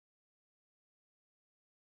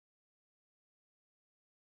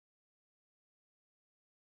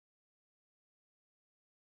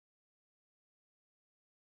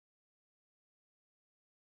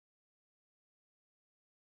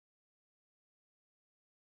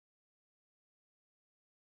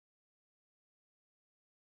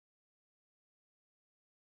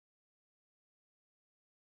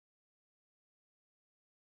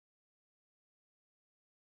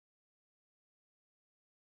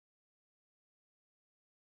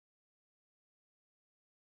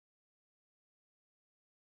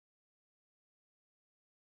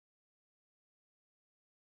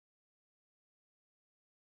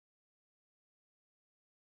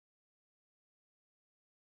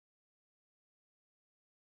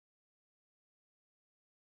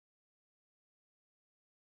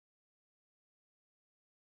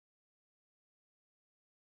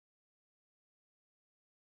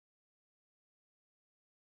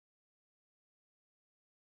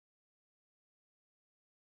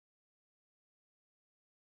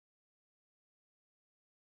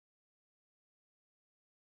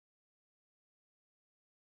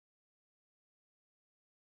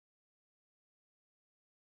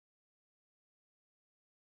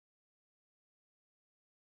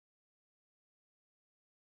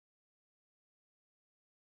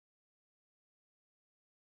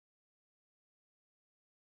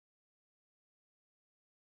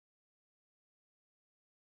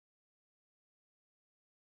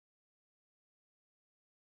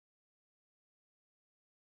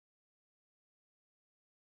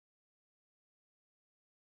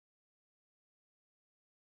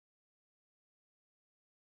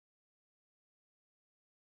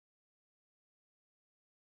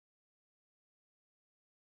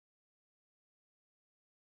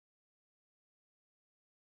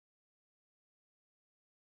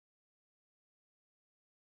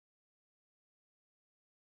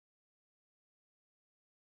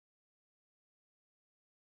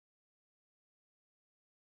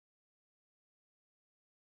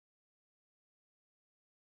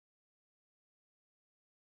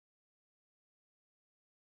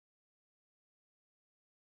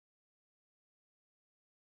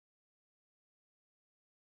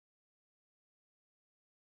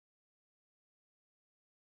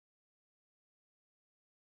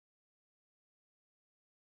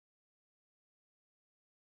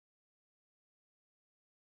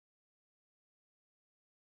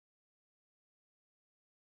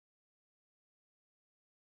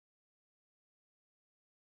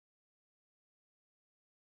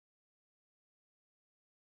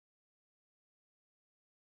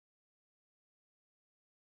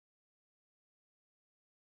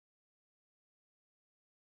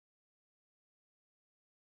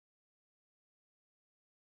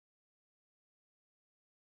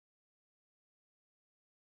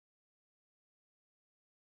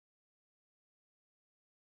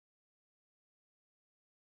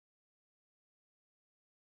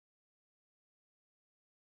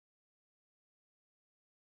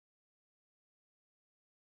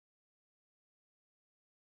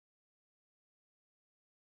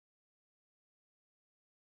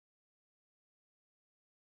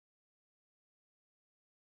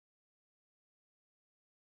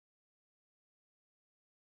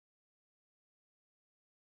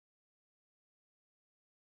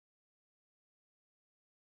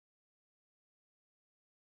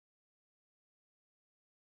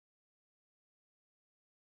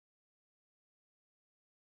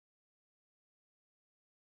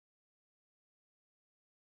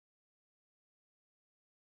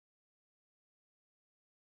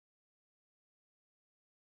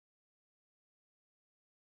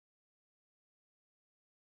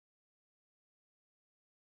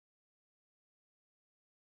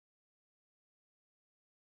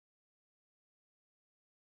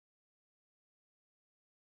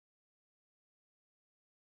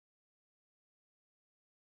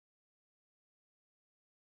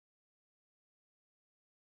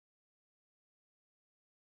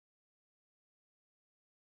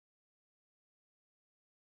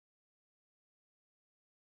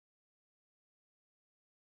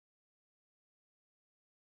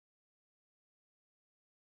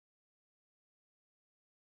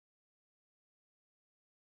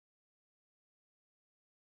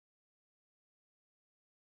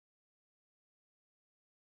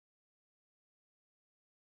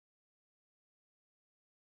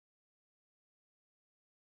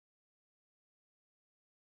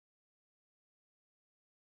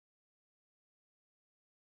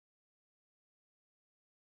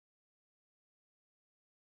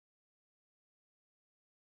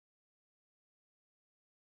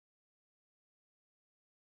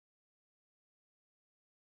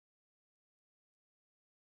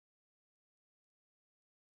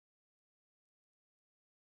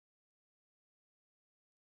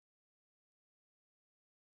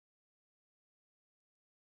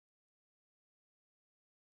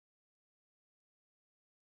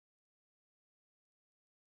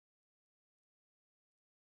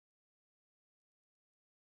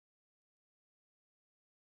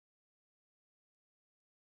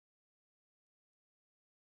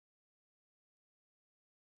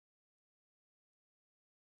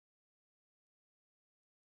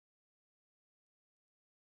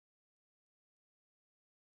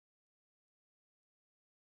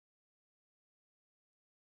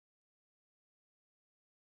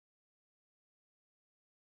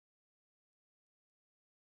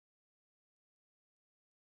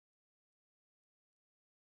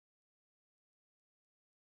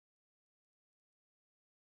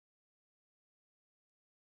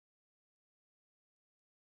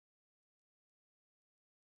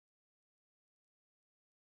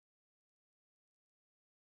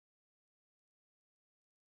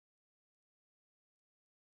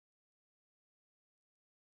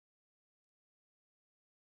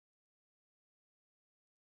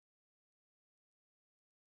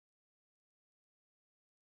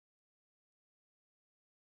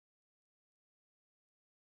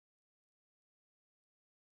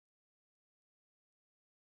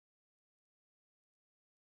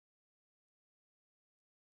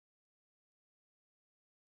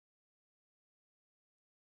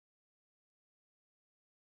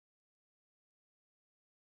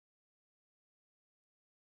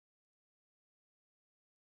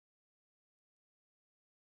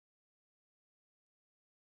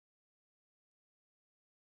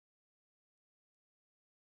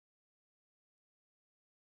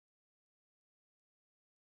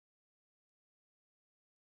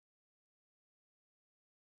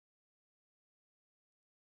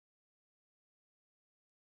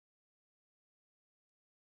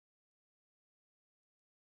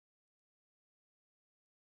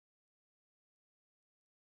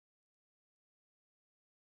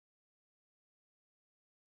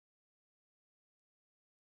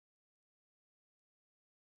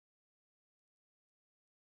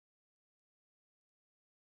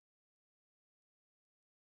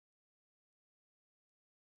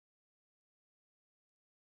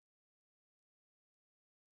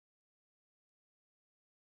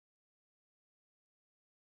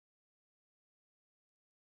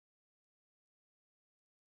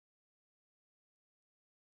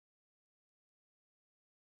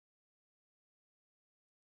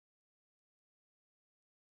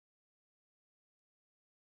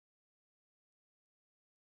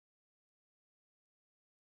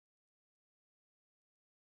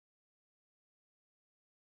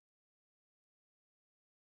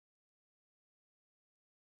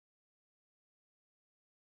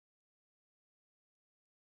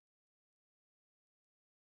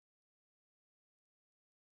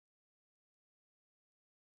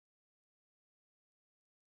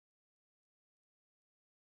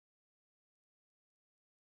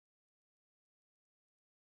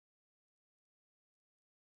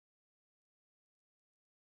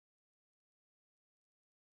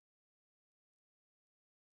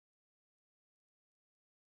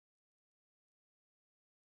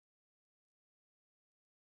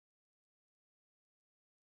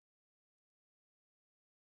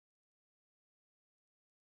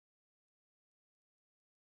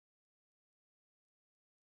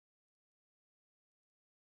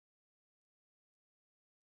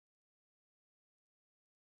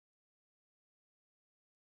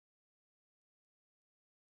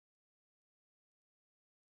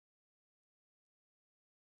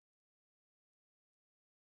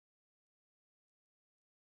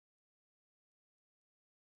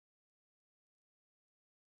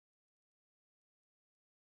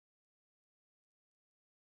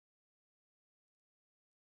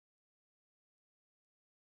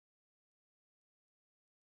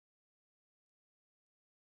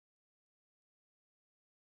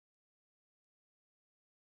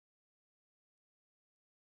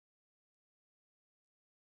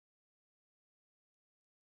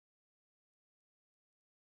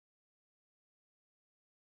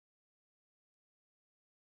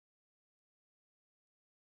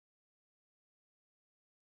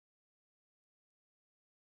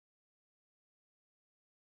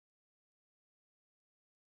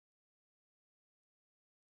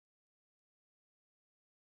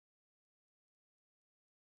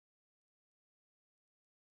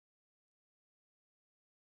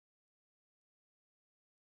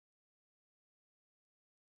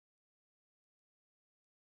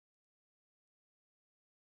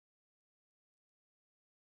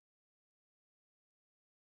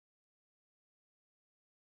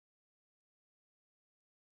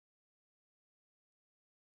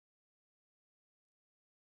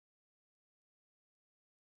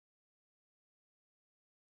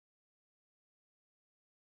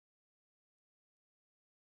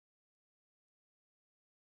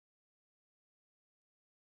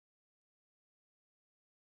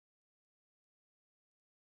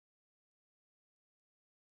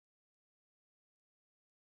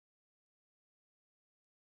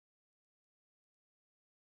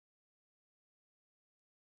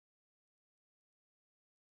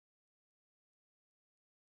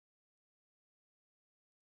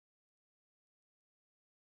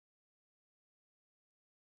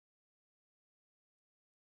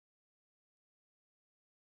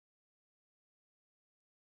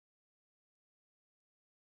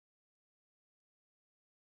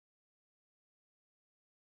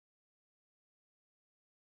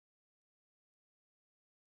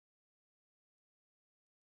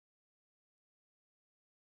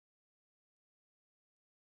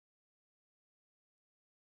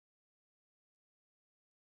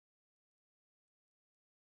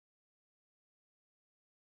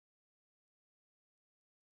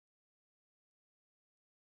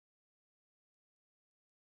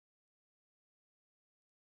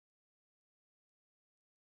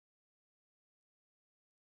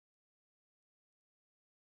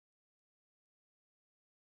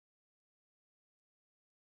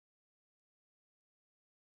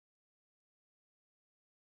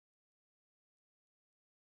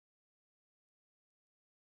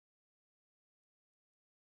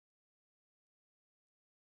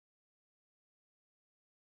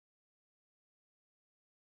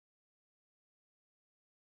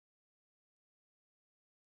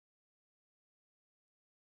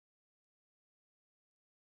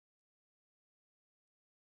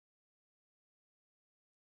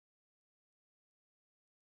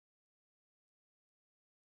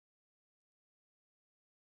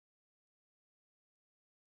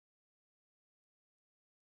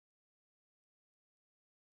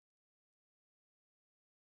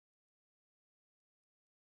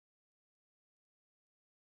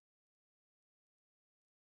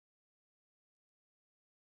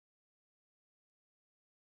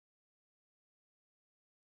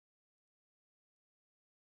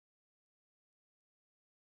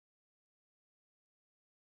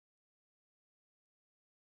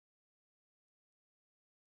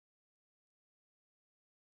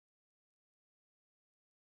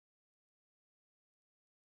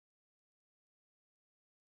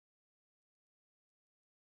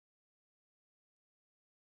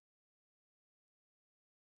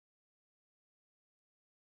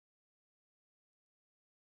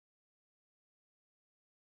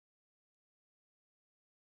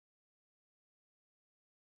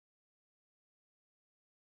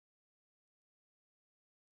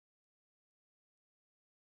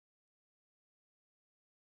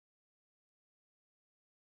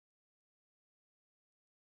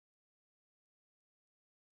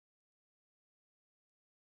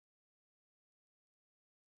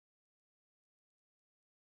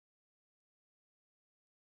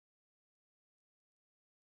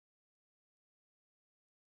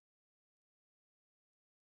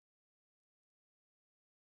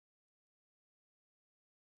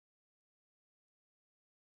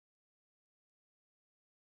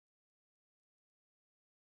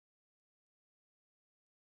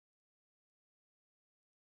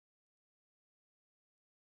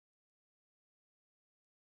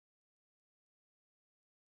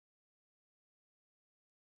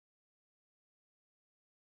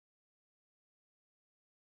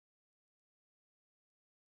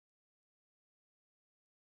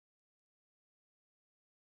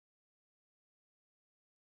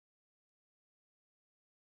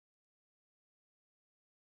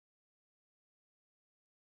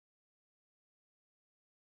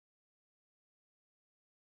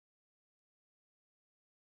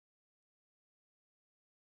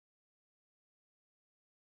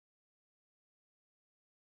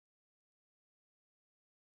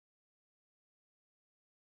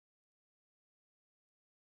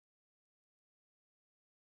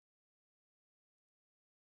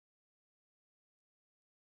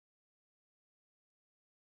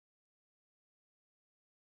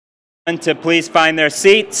To please find their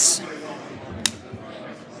seats,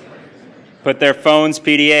 put their phones,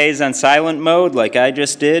 PDAs on silent mode like I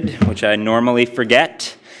just did, which I normally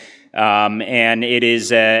forget. And it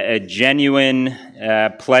is a genuine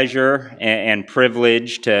pleasure and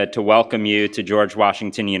privilege to welcome you to George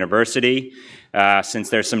Washington University. Since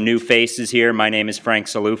there's some new faces here, my name is Frank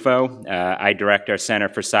Salufo. I direct our Center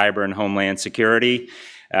for Cyber and Homeland Security.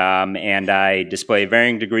 And I display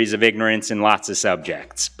varying degrees of ignorance in lots of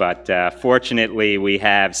subjects. But fortunately, we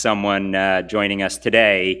have someone joining us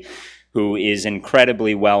today who is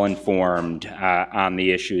incredibly well informed on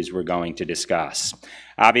the issues we're going to discuss.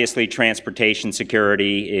 Obviously, transportation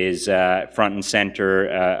security is front and center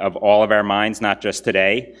of all of our minds, not just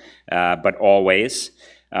today, but always.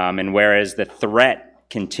 And whereas the threat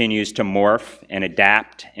continues to morph and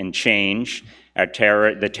adapt and change,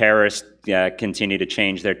 the terrorists continue to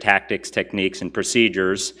change their tactics, techniques, and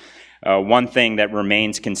procedures. One thing that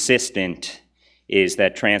remains consistent is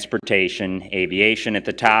that transportation, aviation at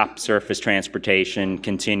the top, surface transportation,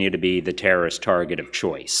 continue to be the terrorist target of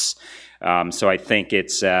choice. So I think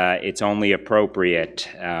it's only appropriate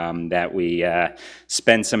that we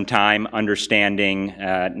spend some time understanding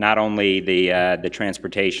not only the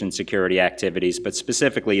transportation security activities, but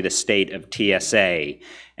specifically the state of TSA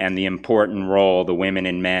and the important role the women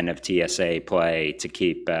and men of TSA play to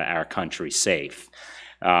keep our country safe.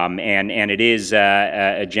 And it is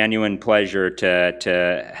a genuine pleasure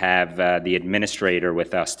to have the administrator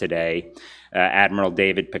with us today, Admiral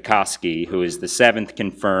David Pekoske, who is the 7th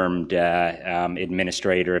confirmed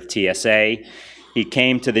administrator of TSA. He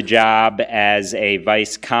came to the job as a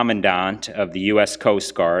vice commandant of the U.S.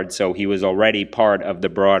 Coast Guard, so he was already part of the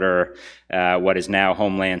broader, what is now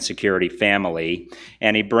Homeland Security family,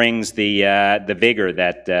 and he brings the vigor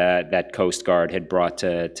that Coast Guard had brought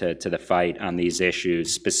to the fight on these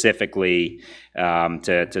issues, specifically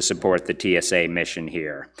to support the TSA mission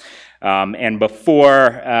here. And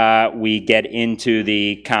before we get into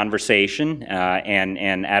the conversation,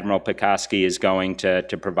 and Admiral Pekoske is going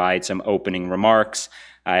to provide some opening remarks,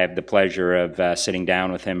 I have the pleasure of sitting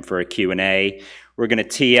down with him for a Q&A. We're going to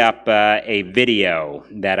tee up a video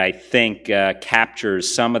that I think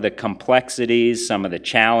captures some of the complexities, some of the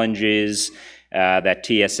challenges that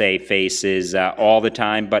TSA faces all the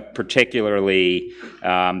time, but particularly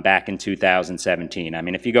back in 2017. I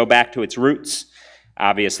mean, if you go back to its roots,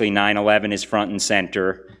 obviously, 9/11 is front and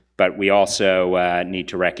center, but we also need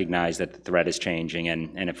to recognize that the threat is changing.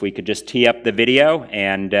 And if we could just tee up the video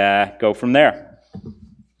and go from there.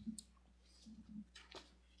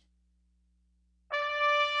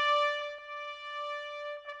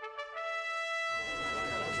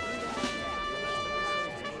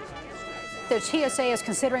 The TSA is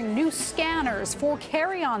considering new scanners for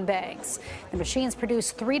carry-on bags. The machines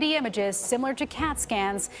produce 3D images similar to CAT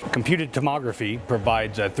scans. Computed tomography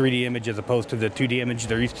provides a 3D image as opposed to the 2D image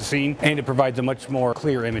they're used to seeing, and it provides a much more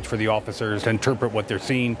clear image for the officers to interpret what they're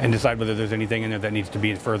seeing and decide whether there's anything in there that needs to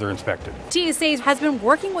be further inspected. TSA has been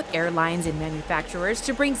working with airlines and manufacturers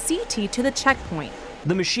to bring CT to the checkpoint.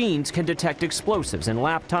 The machines can detect explosives in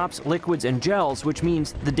laptops, liquids, and gels, which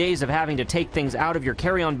means the days of having to take things out of your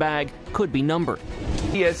carry-on bag could be numbered.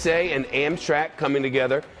 TSA and Amtrak coming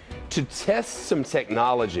together to test some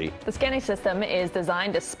technology. The scanning system is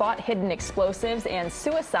designed to spot hidden explosives and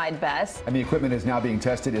suicide vests. And the equipment is now being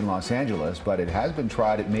tested in Los Angeles, but it has been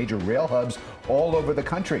tried at major rail hubs all over the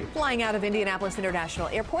country. Flying out of Indianapolis International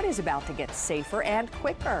Airport is about to get safer and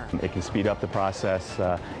quicker. It can speed up the process.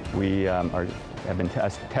 We have been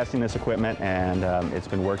testing this equipment, and it's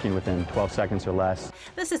been working within 12 seconds or less.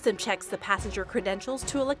 The system checks the passenger credentials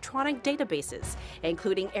to electronic databases,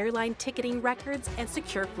 including airline ticketing records and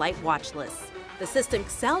secure flight watch lists. The system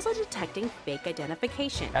excels at detecting fake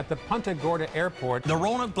identification. At the Punta Gorda Airport, the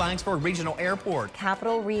Roanoke Blanksburg Regional Airport,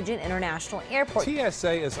 Capital Region International Airport.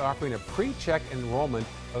 TSA is offering a pre-check enrollment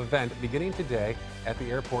event beginning today at the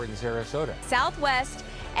airport in Sarasota. Southwest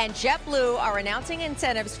and JetBlue are announcing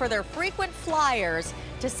incentives for their frequent flyers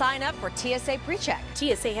to sign up for TSA PreCheck.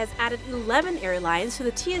 TSA has added 11 airlines to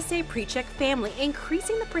the TSA PreCheck family,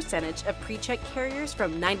 increasing the percentage of PreCheck carriers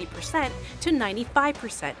from 90% to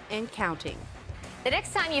 95% and counting. The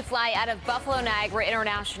next time you fly out of Buffalo Niagara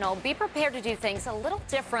International, be prepared to do things a little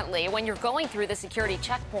differently when you're going through the security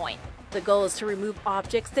checkpoint. The goal is to remove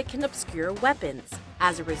objects that can obscure weapons.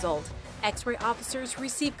 As a result, X-ray officers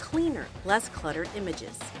receive cleaner, less cluttered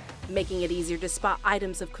images, making it easier to spot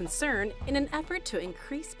items of concern in an effort to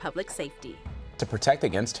increase public safety. To protect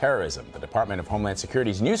against terrorism, the Department of Homeland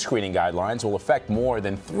Security's new screening guidelines will affect more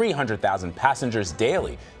than 300,000 passengers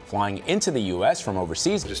daily flying into the U.S. from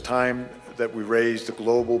overseas. It is time that we raise the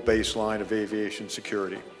global baseline of aviation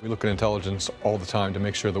security. We look at intelligence all the time to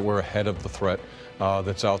make sure that we're ahead of the threat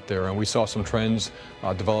that's out there. And we saw some trends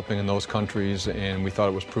developing in those countries, and we thought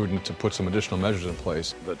it was prudent to put some additional measures in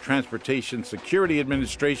place. The Transportation Security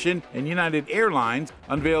Administration and United Airlines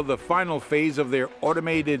unveiled the final phase of their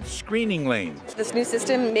automated screening lanes. This new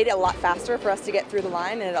system made it a lot faster for us to get through the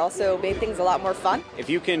line, and it also made things a lot more fun. If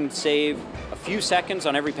you can save a few seconds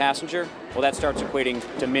on every passenger, well, that starts equating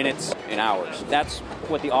to minutes and hours. That's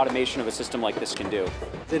what the automation of a system like this can do.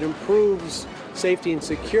 It improves safety and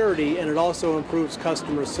security, and it also improves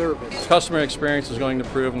customer service. Customer experience is going to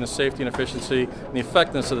improve, and the safety and efficiency and the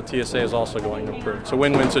effectiveness of the TSA is also going to improve. It's a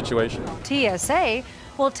win-win situation. TSA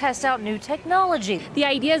will test out new technology. The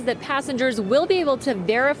idea is that passengers will be able to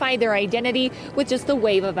verify their identity with just the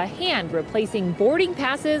wave of a hand, replacing boarding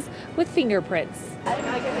passes with fingerprints.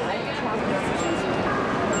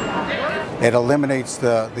 It eliminates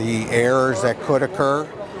the errors that could occur,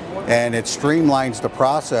 and it streamlines the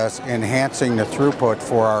process, enhancing the throughput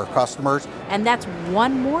for our customers. And that's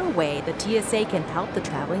one more way the TSA can help the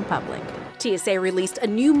traveling public. TSA released a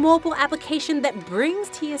new mobile application that brings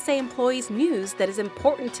TSA employees news that is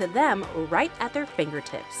important to them right at their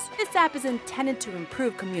fingertips. This app is intended to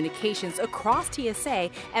improve communications across TSA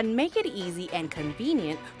and make it easy and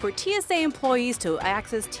convenient for TSA employees to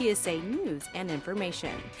access TSA news and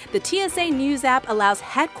information. The TSA News app allows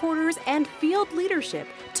headquarters and field leadership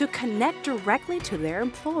to connect directly to their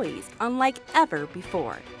employees, unlike ever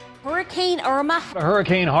before. Hurricane Irma.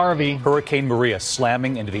 Hurricane Harvey. Hurricane Maria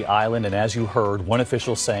slamming into the island, and as you heard, one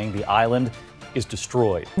official saying the island is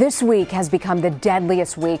destroyed. This week has become the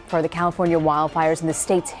deadliest week for the California wildfires in the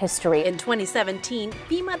state's history. In 2017,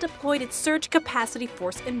 FEMA deployed its surge capacity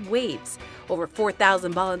force in waves. Over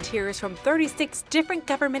 4,000 volunteers from 36 different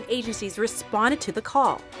government agencies responded to the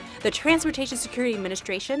call. The Transportation Security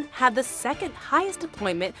Administration had the second highest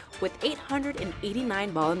deployment with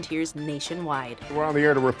 889 volunteers nationwide. We're on the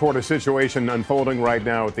air to report a situation unfolding right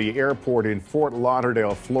now at the airport in Fort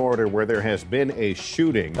Lauderdale, Florida, where there has been a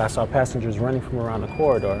shooting. I saw passengers running from around the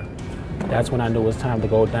corridor. That's when I knew it was time to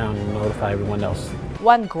go down and notify everyone else.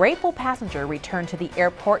 One grateful passenger returned to the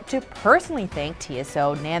airport to personally thank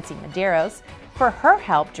TSO Nancy Medeiros for her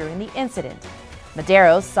help during the incident.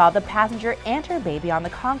 Medeiros saw the passenger and her baby on the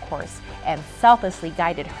concourse and selflessly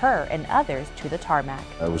guided her and others to the tarmac.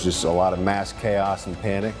 It was just a lot of mass chaos and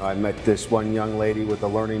panic. I met this one young lady with a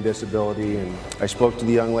learning disability, and I spoke to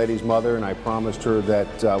the young lady's mother, and I promised her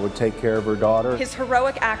that I would take care of her daughter. His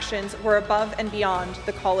heroic actions were above and beyond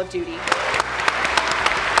the call of duty.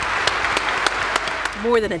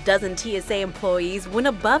 More than a dozen TSA employees went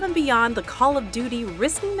above and beyond the call of duty,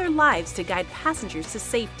 risking their lives to guide passengers to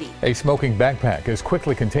safety. A smoking backpack is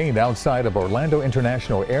quickly contained outside of Orlando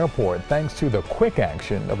International Airport thanks to the quick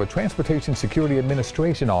action of a Transportation Security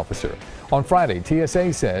Administration officer. On Friday,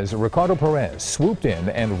 TSA says Ricardo Perez swooped in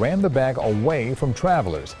and ran the bag away from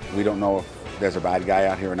travelers. We don't know if there's a bad guy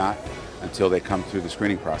out here or not until they come through the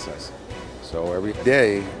screening process. So every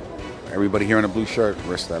day, everybody here in a blue shirt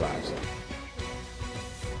risks their lives.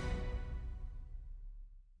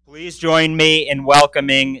 Please join me in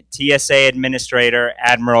welcoming TSA Administrator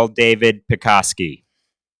Admiral David Pekoske.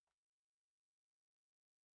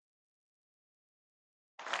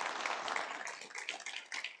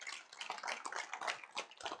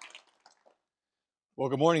 Well,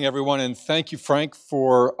 good morning, everyone, and thank you, Frank,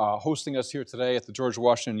 for hosting us here today at the George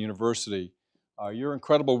Washington University. Your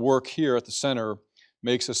incredible work here at the center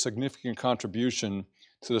makes a significant contribution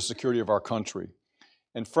to the security of our country.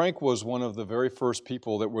 And Frank was one of the very first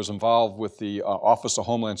people that was involved with the Office of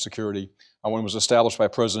Homeland Security when it was established by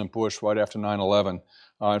President Bush right after 9/11.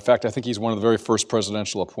 In fact, I think he's one of the very first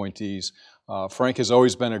presidential appointees. Frank has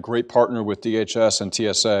always been a great partner with DHS and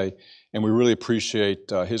TSA, and we really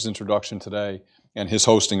appreciate his introduction today and his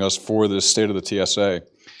hosting us for this State of the TSA.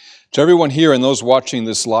 To everyone here and those watching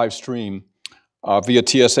this live stream via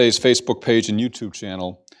TSA's Facebook page and YouTube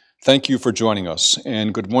channel, thank you for joining us,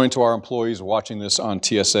 and good morning to our employees watching this on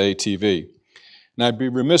TSA TV. And I'd be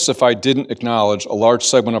remiss if I didn't acknowledge a large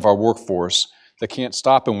segment of our workforce that can't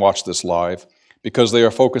stop and watch this live because they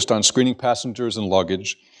are focused on screening passengers and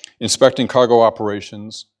luggage, inspecting cargo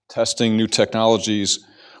operations, testing new technologies,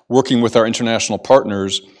 working with our international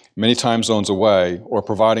partners many time zones away, or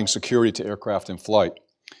providing security to aircraft in flight.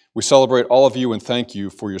 We celebrate all of you and thank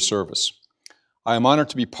you for your service. I am honored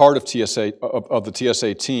to be part of the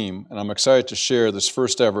TSA team, and I'm excited to share this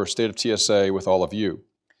first ever State of TSA with all of you.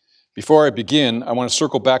 Before I begin, I want to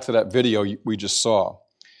circle back to that video we just saw.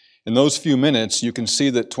 In those few minutes, you can see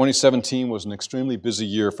that 2017 was an extremely busy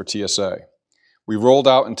year for TSA. We rolled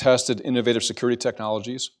out and tested innovative security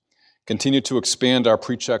technologies, continued to expand our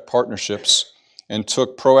pre-check partnerships, and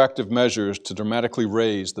took proactive measures to dramatically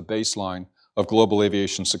raise the baseline of global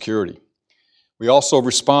aviation security. We also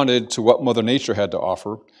responded to what Mother Nature had to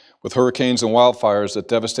offer with hurricanes and wildfires that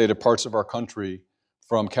devastated parts of our country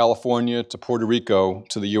from California to Puerto Rico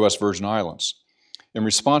to the U.S. Virgin Islands. In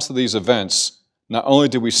response to these events, not only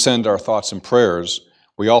did we send our thoughts and prayers,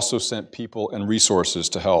 we also sent people and resources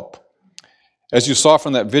to help. As you saw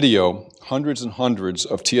from that video, hundreds and hundreds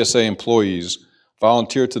of TSA employees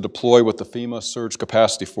volunteered to deploy with the FEMA Surge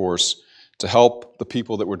Capacity Force to help the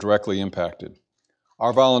people that were directly impacted.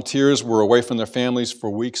 Our volunteers were away from their families for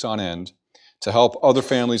weeks on end to help other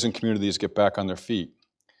families and communities get back on their feet.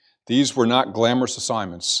 These were not glamorous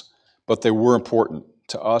assignments, but they were important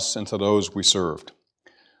to us and to those we served.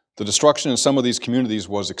 The destruction in some of these communities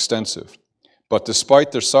was extensive, but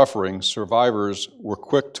despite their suffering, survivors were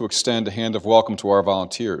quick to extend a hand of welcome to our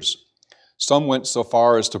volunteers. Some went so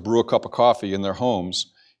far as to brew a cup of coffee in their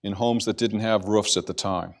homes, in homes that didn't have roofs at the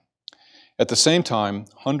time. At the same time,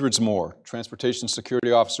 hundreds more, transportation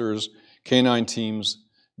security officers, K-9 teams,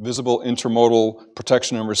 visible intermodal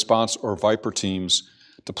protection and response or VIPER teams,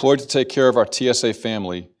 deployed to take care of our TSA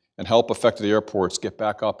family and help affected airports get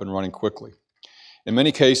back up and running quickly. In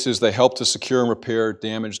many cases, they helped to secure and repair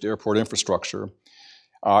damaged airport infrastructure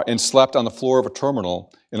and slept on the floor of a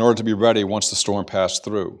terminal in order to be ready once the storm passed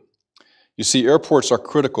through. You see, airports are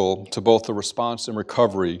critical to both the response and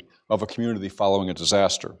recovery of a community following a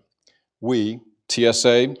disaster. We,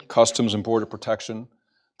 TSA, Customs and Border Protection,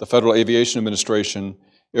 the Federal Aviation Administration,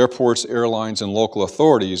 airports, airlines, and local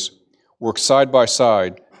authorities worked side by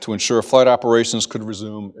side to ensure flight operations could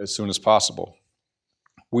resume as soon as possible.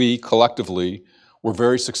 We, collectively, were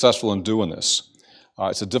very successful in doing this.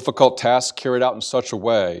 It's a difficult task carried out in such a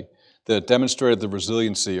way that it demonstrated the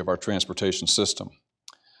resiliency of our transportation system.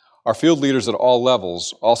 Our field leaders at all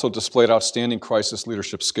levels also displayed outstanding crisis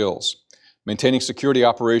leadership skills, maintaining security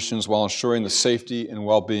operations while ensuring the safety and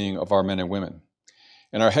well-being of our men and women.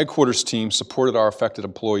 And our headquarters team supported our affected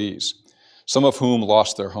employees, some of whom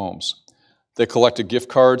lost their homes. They collected gift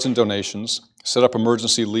cards and donations, set up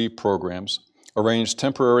emergency leave programs, arranged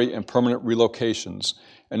temporary and permanent relocations,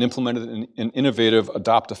 and implemented an innovative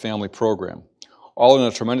Adopt-a-Family program, all in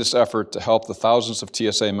a tremendous effort to help the thousands of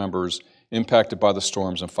TSA members impacted by the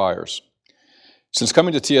storms and fires. Since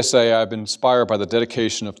coming to TSA, I've been inspired by the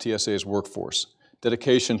dedication of TSA's workforce,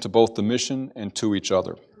 dedication to both the mission and to each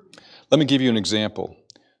other. Let me give you an example.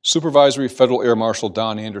 Supervisory Federal Air Marshal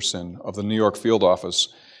Don Anderson of the New York Field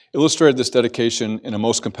Office illustrated this dedication in a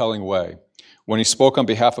most compelling way when he spoke on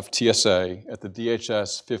behalf of TSA at the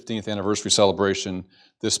DHS 15th anniversary celebration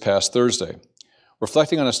this past Thursday.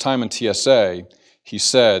 Reflecting on his time in TSA, he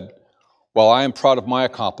said, "While I am proud of my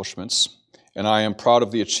accomplishments, and I am proud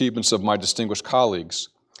of the achievements of my distinguished colleagues,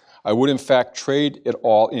 I would in fact trade it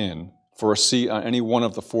all in for a seat on any one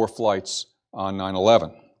of the 4 flights on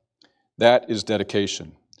 9/11. That is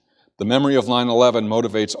dedication. The memory of 9/11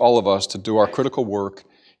 motivates all of us to do our critical work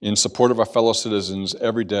in support of our fellow citizens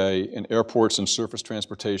every day in airports and surface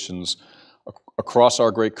transportations across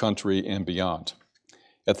our great country and beyond."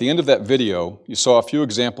 At the end of that video, you saw a few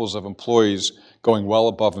examples of employees going well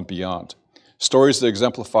above and beyond, stories that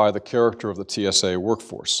exemplify the character of the TSA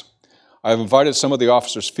workforce. I have invited some of the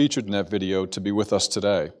officers featured in that video to be with us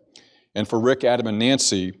today. And for Rick, Adam, and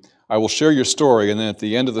Nancy, I will share your story, and then at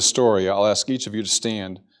the end of the story, I'll ask each of you to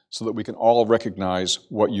stand so that we can all recognize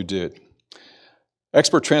what you did.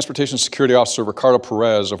 Expert Transportation Security Officer Ricardo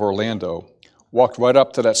Perez of Orlando walked right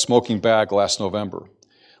up to that smoking bag last November,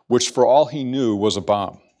 which for all he knew was a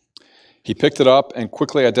bomb. He picked it up and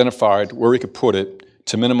quickly identified where he could put it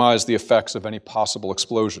to minimize the effects of any possible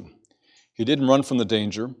explosion. He didn't run from the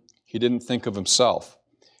danger. He didn't think of himself.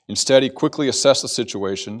 Instead, he quickly assessed the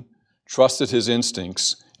situation, trusted his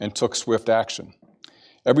instincts, and took swift action.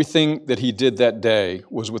 Everything that he did that day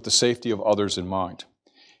was with the safety of others in mind.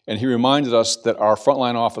 And he reminded us that our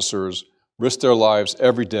frontline officers risk their lives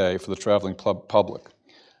every day for the traveling public.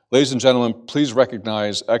 Ladies and gentlemen, please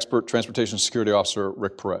recognize Expert Transportation Security Officer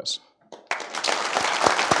Rick Perez.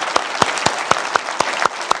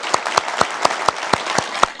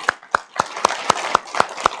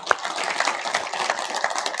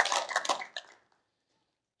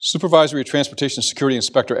 Supervisory Transportation Security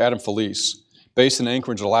Inspector Adam Felice, based in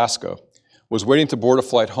Anchorage, Alaska, was waiting to board a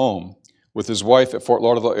flight home with his wife at Fort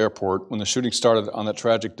Lauderdale Airport when the shooting started on that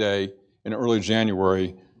tragic day in early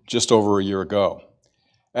January, just over a year ago.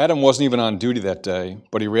 Adam wasn't even on duty that day,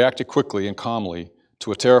 but he reacted quickly and calmly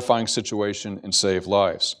to a terrifying situation and saved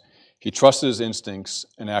lives. He trusted his instincts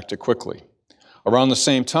and acted quickly. Around the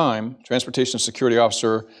same time, Transportation Security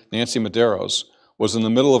Officer Nancy Medeiros was in the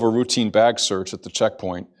middle of a routine bag search at the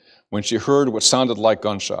checkpoint when she heard what sounded like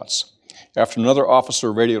gunshots. After another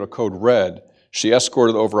officer radioed a code red, she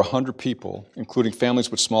escorted over 100 people, including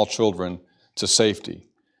families with small children, to safety.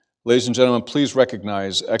 Ladies and gentlemen, please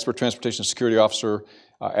recognize Expert Transportation Security Officer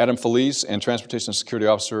Adam Felice and Transportation Security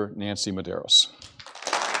Officer Nancy Medeiros.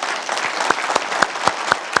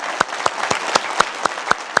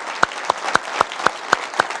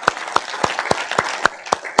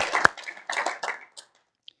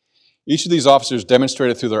 Each of these officers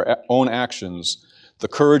demonstrated through their own actions the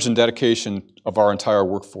courage and dedication of our entire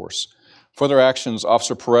workforce. For their actions,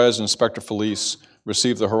 Officer Perez and Inspector Felice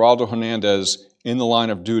received the Geraldo Hernandez In the Line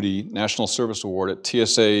of Duty National Service Award at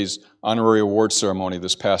TSA's honorary award ceremony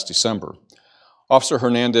this past December. Officer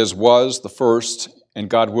Hernandez was the first, and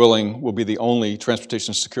God willing, will be the only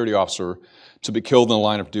transportation security officer to be killed in the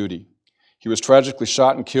line of duty. He was tragically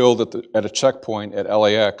shot and killed at a checkpoint at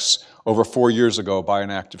LAX over 4 years ago by an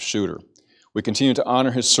active shooter. We continue to honor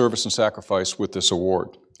his service and sacrifice with this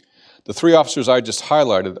award. The three officers I just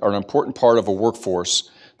highlighted are an important part of a workforce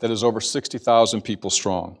that is over 60,000 people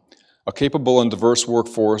strong, a capable and diverse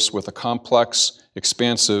workforce with a complex,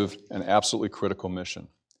 expansive, and absolutely critical mission.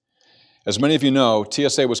 As many of you know,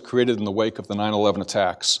 TSA was created in the wake of the 9/11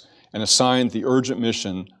 attacks and assigned the urgent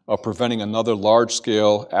mission of preventing another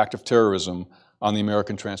large-scale act of terrorism on the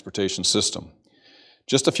American transportation system.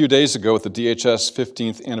 Just a few days ago at the DHS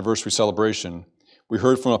 15th anniversary celebration, we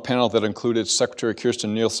heard from a panel that included Secretary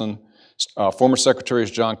Kirstjen Nielsen, former Secretaries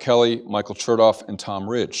John Kelly, Michael Chertoff, and Tom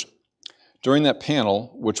Ridge. During that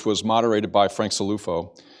panel, which was moderated by Frank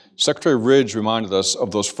Salufo, Secretary Ridge reminded us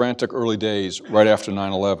of those frantic early days right after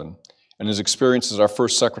 9/11 and his experience as our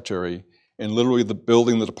first secretary in literally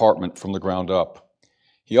building the department from the ground up.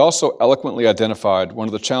 He also eloquently identified one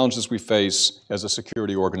of the challenges we face as a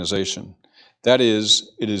security organization. That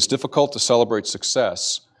is, it is difficult to celebrate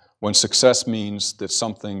success when success means that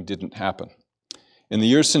something didn't happen. In the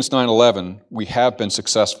years since 9/11, we have been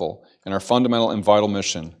successful in our fundamental and vital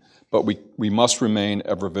mission, but we must remain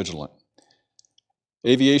ever vigilant.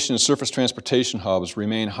 Aviation and surface transportation hubs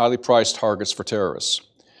remain highly prized targets for terrorists.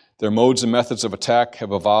 Their modes and methods of attack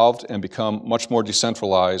have evolved and become much more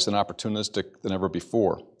decentralized and opportunistic than ever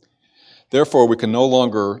before. Therefore, we can no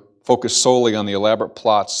longer focus solely on the elaborate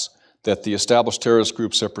plots that the established terrorist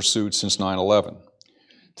groups have pursued since 9/11.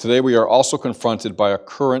 Today, we are also confronted by a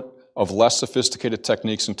current of less sophisticated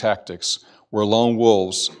techniques and tactics where lone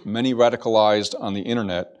wolves, many radicalized on the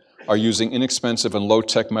internet, are using inexpensive and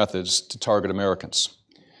low-tech methods to target Americans.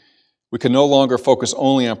 We can no longer focus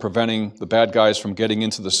only on preventing the bad guys from getting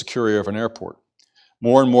into the secure area of an airport.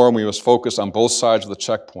 More and more, we must focus on both sides of the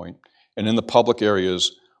checkpoint and in the public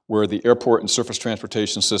areas where the airport and surface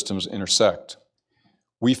transportation systems intersect.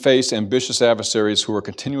 We face ambitious adversaries who are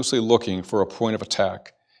continuously looking for a point of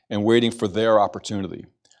attack and waiting for their opportunity.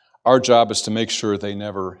 Our job is to make sure they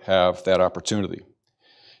never have that opportunity.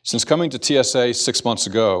 Since coming to TSA 6 months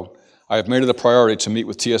ago, I have made it a priority to meet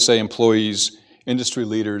with TSA employees, industry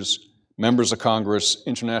leaders, members of Congress,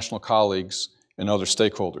 international colleagues, and other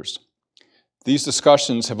stakeholders. These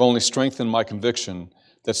discussions have only strengthened my conviction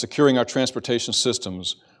that securing our transportation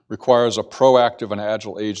systems requires a proactive and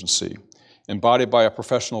agile agency, embodied by a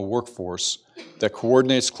professional workforce that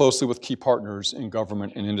coordinates closely with key partners in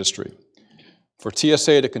government and industry. For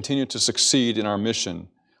TSA to continue to succeed in our mission,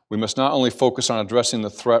 we must not only focus on addressing the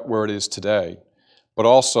threat where it is today, but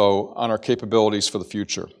also on our capabilities for the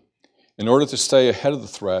future. In order to stay ahead of the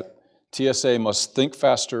threat, TSA must think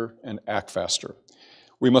faster and act faster.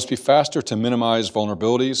 We must be faster to minimize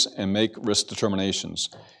vulnerabilities and make risk determinations,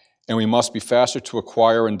 and we must be faster to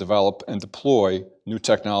acquire and develop and deploy new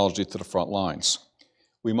technology to the front lines.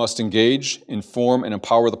 We must engage, inform, and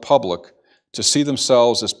empower the public to see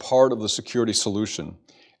themselves as part of the security solution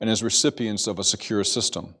and as recipients of a secure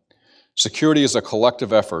system. Security is a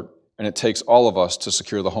collective effort, and it takes all of us to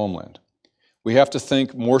secure the homeland. We have to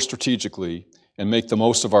think more strategically and make the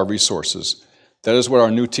most of our resources. That is what our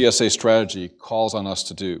new TSA strategy calls on us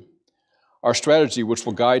to do. Our strategy, which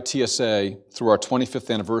will guide TSA through our 25th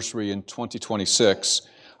anniversary in 2026,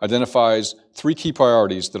 identifies 3 key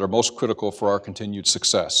priorities that are most critical for our continued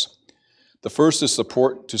success. The first is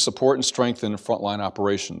to support and strengthen frontline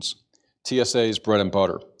operations, TSA's bread and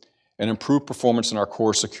butter, and improve performance in our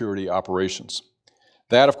core security operations.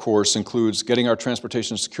 That, of course, includes getting our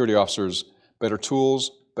transportation security officers better tools,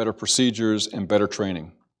 better procedures, and better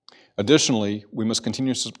training. Additionally, we must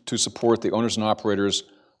continue to support the owners and operators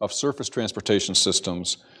of surface transportation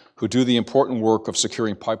systems who do the important work of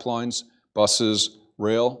securing pipelines, buses,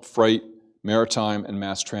 rail, freight, maritime, and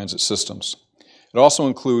mass transit systems. It also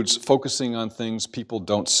includes focusing on things people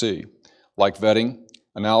don't see, like vetting,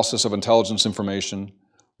 analysis of intelligence information,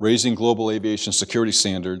 raising global aviation security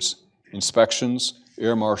standards, inspections,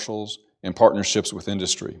 air marshals, and partnerships with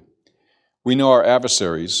industry. We know our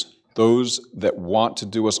adversaries, those that want to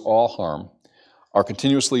do us all harm, are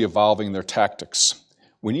continuously evolving their tactics.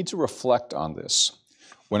 We need to reflect on this.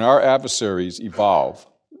 When our adversaries evolve,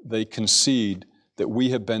 they concede that we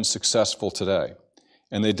have been successful today,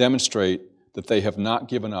 and they demonstrate that they have not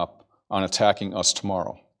given up on attacking us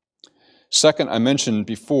tomorrow. Second, I mentioned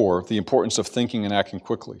before the importance of thinking and acting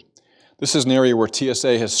quickly. This is an area where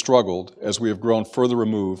TSA has struggled as we have grown further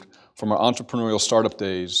removed from our entrepreneurial startup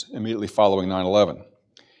days immediately following 9/11.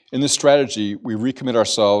 In this strategy, we recommit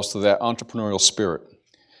ourselves to that entrepreneurial spirit.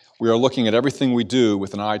 We are looking at everything we do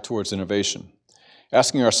with an eye towards innovation,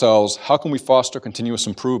 asking ourselves, how can we foster continuous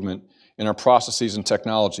improvement in our processes and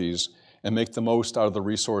technologies and make the most out of the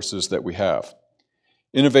resources that we have?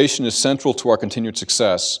 Innovation is central to our continued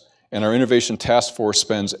success, and our Innovation Task Force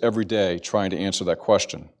spends every day trying to answer that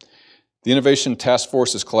question. The Innovation Task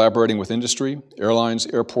Force is collaborating with industry, airlines,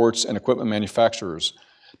 airports, and equipment manufacturers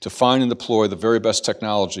to find and deploy the very best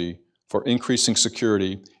technology for increasing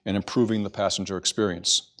security and improving the passenger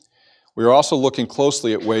experience. We are also looking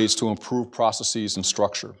closely at ways to improve processes and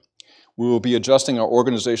structure. We will be adjusting our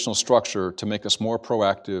organizational structure to make us more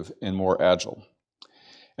proactive and more agile.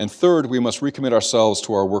 And third, we must recommit ourselves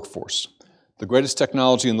to our workforce. The greatest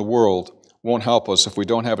technology in the world won't help us if we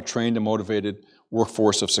don't have a trained and motivated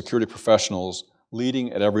workforce of security professionals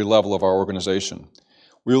leading at every level of our organization.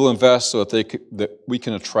 We will invest so that we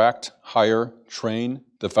can attract, hire, train,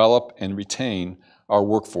 develop, and retain our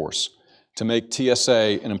workforce to make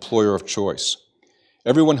TSA an employer of choice.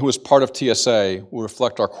 Everyone who is part of TSA will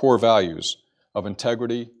reflect our core values of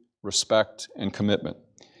integrity, respect, and commitment,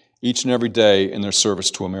 each and every day in their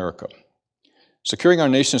service to America. Securing our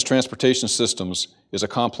nation's transportation systems is a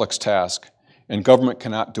complex task, and government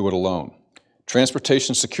cannot do it alone.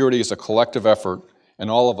 Transportation security is a collective effort, and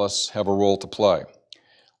all of us have a role to play.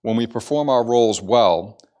 When we perform our roles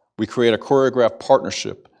well, we create a choreographed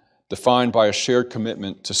partnership defined by a shared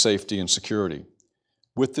commitment to safety and security.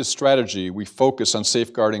 With this strategy, we focus on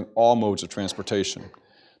safeguarding all modes of transportation.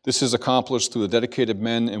 This is accomplished through the dedicated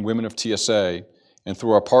men and women of TSA and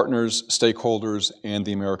through our partners, stakeholders, and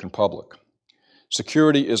the American public.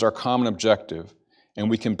 Security is our common objective, and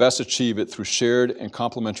we can best achieve it through shared and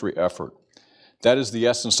complementary effort. That is the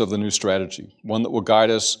essence of the new strategy, one that will guide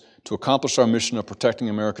us to accomplish our mission of protecting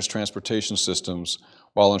America's transportation systems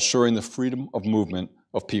while ensuring the freedom of movement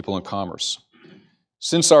of people and commerce.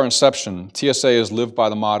 Since our inception, TSA has lived by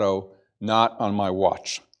the motto, "Not on my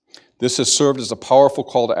watch." This has served as a powerful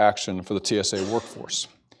call to action for the TSA workforce.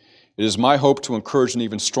 It is my hope to encourage an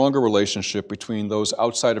even stronger relationship between those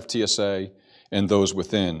outside of TSA and those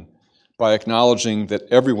within, by acknowledging that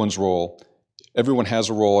everyone has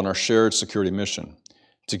a role in our shared security mission.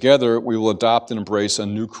 Together, we will adopt and embrace a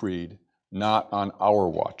new creed, "Not on our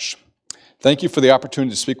watch." Thank you for the opportunity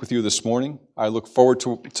to speak with you this morning. I look forward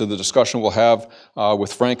to the discussion we'll have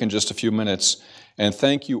with Frank in just a few minutes. And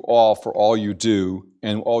thank you all for all you do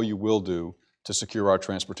and all you will do to secure our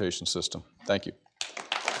transportation system. Thank you.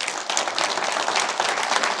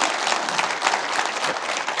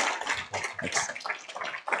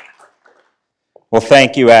 Well,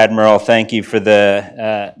 thank you, Admiral. Thank you for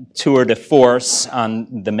the tour de force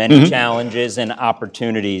on the many challenges and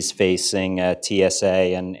opportunities facing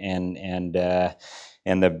TSA and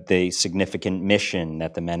the significant mission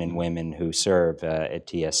that the men and women who serve at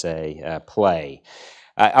TSA play.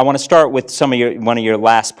 I want to start with one of your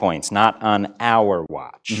last points, not on our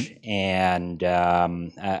watch. And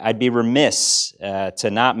I'd be remiss to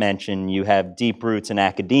not mention you have deep roots in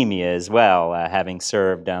academia as well, having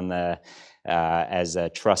served on the as a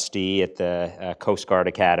trustee at the Coast Guard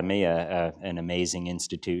Academy, an amazing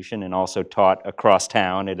institution, and also taught across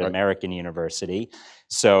town at American University.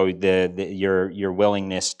 So your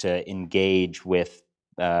willingness to engage with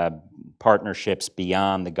partnerships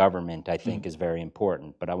beyond the government, I think, is very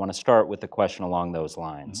important. But I want to start with a question along those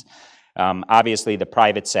lines. Obviously, the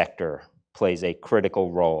private sector plays a critical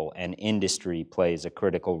role, and industry plays a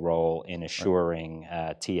critical role in assuring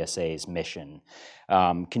TSA's mission.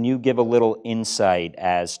 Can you give a little insight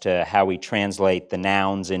as to how we translate the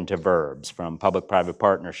nouns into verbs from public-private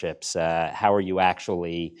partnerships? How are you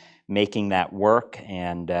actually making that work,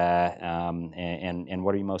 and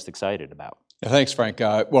what are you most excited about? Yeah, thanks, Frank.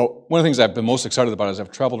 Well, one of the things I've been most excited about is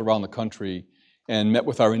I've traveled around the country and met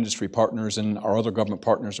with our industry partners and our other government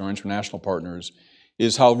partners, our international partners,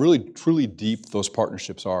 is how really truly deep those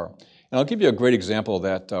partnerships are. And I'll give you a great example of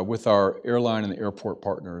that with our airline and the airport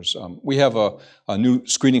partners. We have a new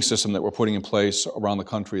screening system that we're putting in place around the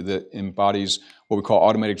country that embodies what we call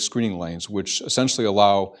automated screening lanes, which essentially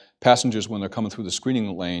allow passengers when they're coming through the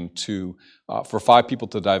screening lane to, for 5 people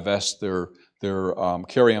to divest their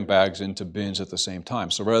carry-on bags into bins at the same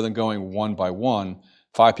time. So rather than going one by one,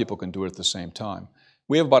 5 people can do it at the same time.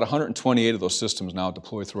 We have about 128 of those systems now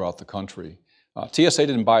deployed throughout the country. TSA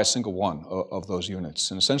didn't buy a single one of those units.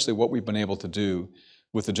 And essentially what we've been able to do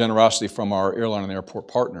with the generosity from our airline and airport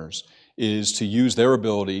partners is to use their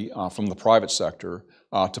ability from the private sector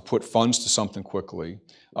to put funds to something quickly,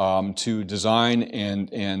 to design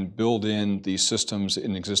and build in these systems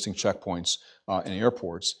in existing checkpoints in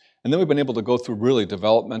airports. And then we've been able to go through really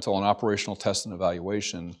developmental and operational test and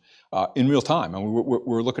evaluation in real time. And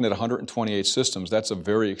we're looking at 128 systems. That's a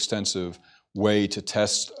very extensive way to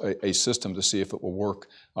test a system to see if it will work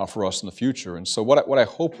for us in the future. And so what I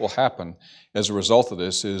hope will happen as a result of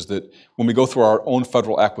this is that when we go through our own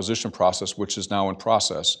federal acquisition process, which is now in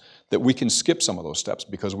process, that we can skip some of those steps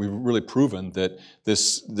because we've really proven that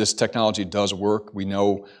this technology does work. We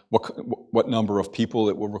know what number of people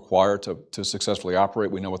it will require to successfully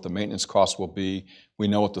operate. We know what the maintenance costs will be. We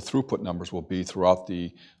know what the throughput numbers will be throughout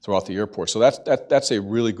the airport. So that's a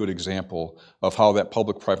really good example of how that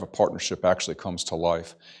public-private partnership actually comes to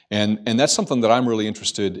life. And that's something that I'm really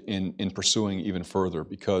interested in pursuing even further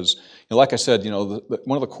because, like I said,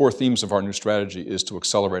 one of the core themes of our new strategy is to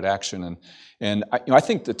accelerate action. And I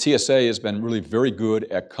think the TSA has been really very good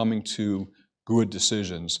at coming to good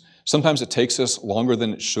decisions. Sometimes it takes us longer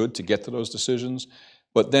than it should to get to those decisions.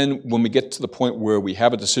 But then when we get to the point where we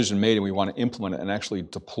have a decision made and we want to implement it and actually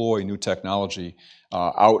deploy new technology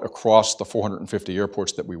out across the 450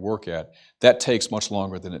 airports that we work at, that takes much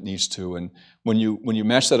longer than it needs to. And when you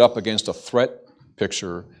match that up against a threat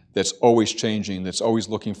picture that's always changing, that's always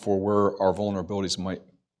looking for where our vulnerabilities might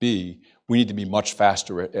be, we need to be much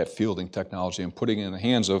faster at fielding technology and putting it in the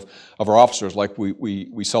hands of our officers like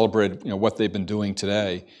we celebrated what they've been doing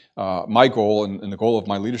today. My goal and the goal of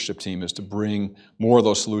my leadership team is to bring more of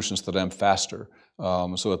those solutions to them faster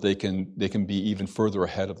so that they can be even further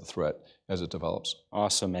ahead of the threat as it develops.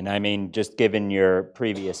 Awesome. And I mean, just given your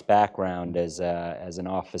previous background as an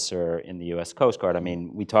officer in the U.S. Coast Guard, I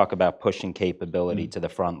mean, we talk about pushing capability to the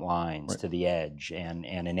front lines, to the edge, and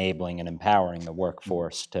enabling and empowering the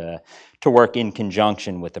workforce to work in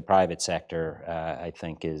conjunction with the private sector, I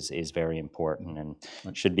think is very important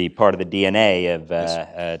and should be part of the DNA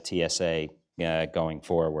of TSA going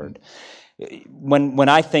forward. When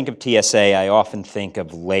I think of TSA, I often think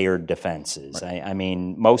of layered defenses. I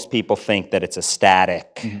mean, most people think that it's a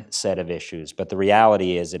static set of issues, but the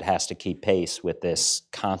reality is it has to keep pace with this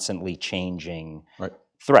constantly changing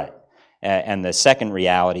threat. And the second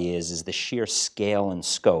reality is the sheer scale and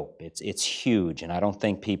scope. It's huge, and I don't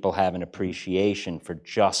think people have an appreciation for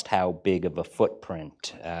just how big of a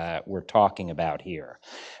footprint we're talking about here.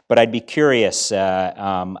 But I'd be curious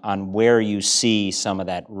on where you see some of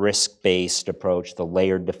that risk-based approach, the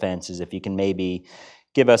layered defenses, if you can maybe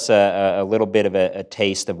give us a little bit of a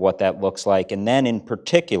taste of what that looks like. And then in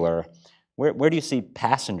particular, where do you see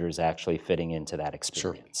passengers actually fitting into that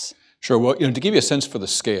experience? Sure. Well, to give you a sense for the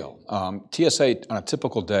scale, TSA on a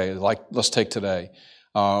typical day, like let's take today,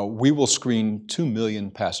 we will screen 2 million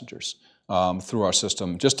passengers through our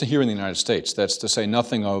system just to here in the United States. That's to say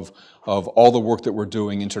nothing of all the work that we're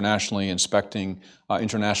doing internationally, inspecting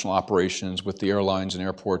international operations with the airlines and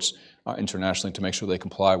airports internationally to make sure they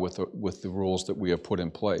comply with the rules that we have put in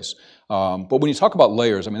place. But when you talk about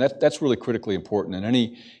layers, I mean, that's really critically important. And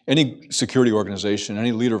any security organization,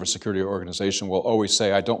 any leader of a security organization will always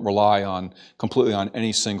say, I don't rely completely on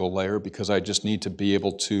any single layer because I just need to be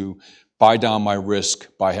able to buy down my risk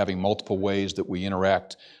by having multiple ways that we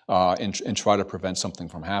interact and try to prevent something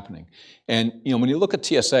from happening. And when you look at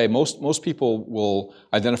TSA, most people will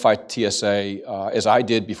identify TSA, as I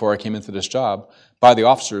did before I came into this job, by the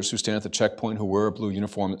officers who stand at the checkpoint who wear a blue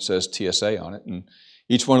uniform that says TSA on it. And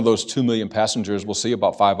each one of those 2 million passengers will see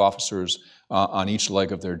about 5 officers on each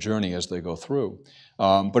leg of their journey as they go through.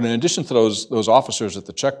 But in addition to those officers at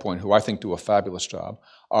the checkpoint, who I think do a fabulous job,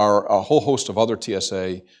 are a whole host of other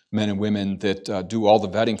TSA men and women that do all the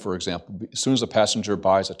vetting, for example. As soon as a passenger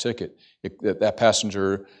buys a ticket, that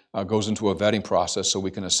passenger goes into a vetting process so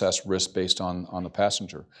we can assess risk based on the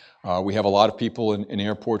passenger. We have a lot of people in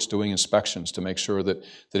airports doing inspections to make sure that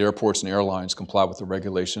airports and airlines comply with the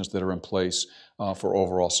regulations that are in place for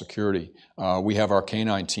overall security. We have our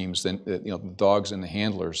canine teams, the dogs and the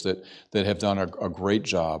handlers that have done a great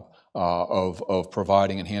job of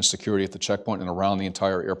providing enhanced security at the checkpoint and around the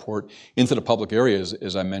entire airport into the public areas,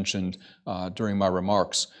 as I mentioned during my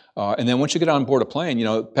remarks. And then once you get on board a plane,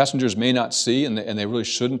 passengers may not see, and they really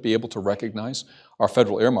shouldn't be able to recognize our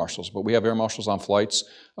federal air marshals, but we have air marshals on flights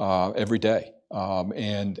every day.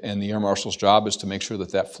 And the air marshal's job is to make sure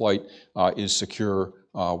that flight is secure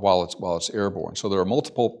while it's airborne. So there are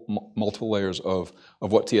multiple layers of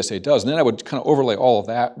what TSA does. And then I would kind of overlay all of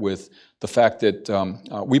that with the fact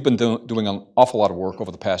that we've been doing an awful lot of work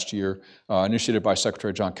over the past year, initiated by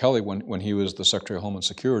Secretary John Kelly when he was the Secretary of Homeland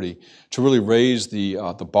Security, to really raise the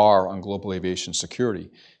bar on global aviation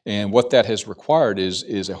security. And what that has required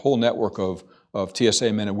is a whole network of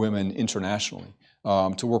TSA men and women internationally.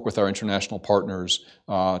 To work with our international partners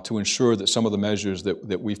to ensure that some of the measures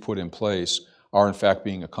that we've put in place are in fact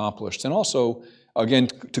being accomplished. And also, again,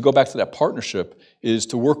 to go back to that partnership, is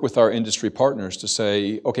to work with our industry partners to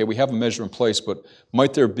say, okay, we have a measure in place, but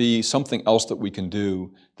might there be something else that we can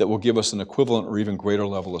do that will give us an equivalent or even greater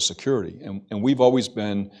level of security? And we've always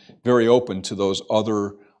been very open to those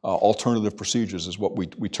other alternative procedures, is what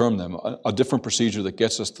we term them, a different procedure that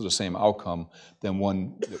gets us to the same outcome than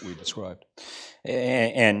one that we described.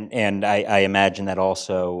 And I imagine that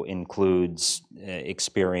also includes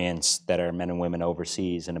experience that our men and women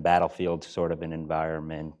overseas in a battlefield sort of an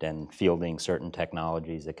environment and fielding certain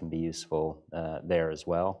technologies that can be useful there as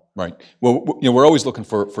well. Right. Well, we're always looking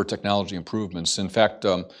for technology improvements. In fact,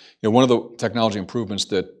 one of the technology improvements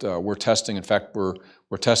that we're testing, in fact, we're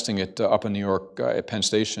testing it up in New York at Penn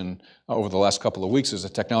Station over the last couple of weeks, is a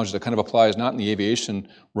technology that kind of applies not in the aviation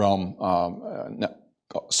realm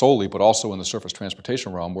solely, but also in the surface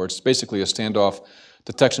transportation realm, where it's basically a standoff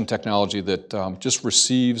detection technology that just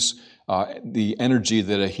receives the energy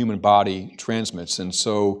that a human body transmits. And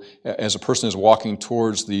so as a person is walking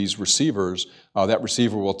towards these receivers, that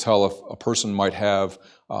receiver will tell if a person might have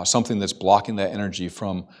something that's blocking that energy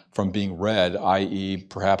from being read, i.e.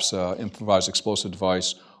 perhaps an improvised explosive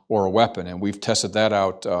device or a weapon. And we've tested that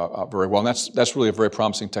out very well. And that's really a very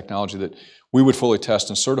promising technology that we would fully test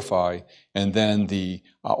and certify, and then the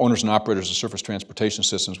owners and operators of surface transportation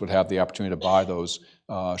systems would have the opportunity to buy those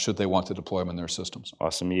should they want to deploy them in their systems.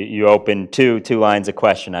 Awesome. You opened two lines of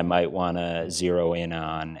question I might want to zero in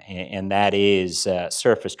on, and that is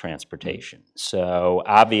surface transportation. So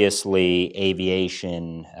obviously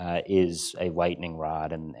aviation is a lightning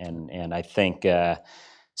rod, and I think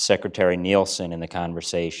Secretary Nielsen, in the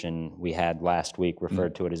conversation we had last week,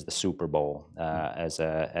 referred to it as the Super Bowl, as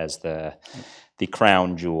the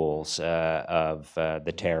crown jewels of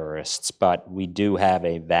the terrorists. But we do have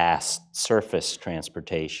a vast surface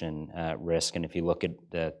transportation risk, and if you look at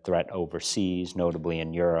the threat overseas, notably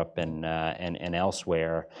in Europe and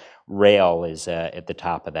elsewhere, rail is at the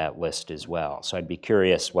top of that list as well. So I'd be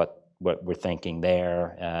curious what we're thinking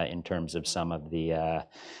there in terms of some of the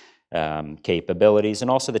capabilities and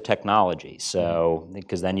also the technology. So,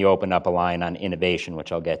 because then you open up a line on innovation,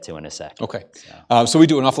 which I'll get to in a second. Okay. So we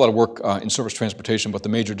do an awful lot of work in surface transportation, but the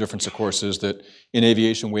major difference, of course, is that in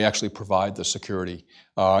aviation, we actually provide the security.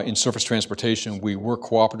 In surface transportation, we work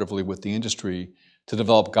cooperatively with the industry to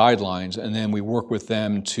develop guidelines, and then we work with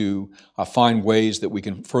them to find ways that we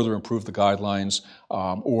can further improve the guidelines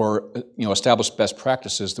or establish best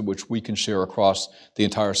practices to which we can share across the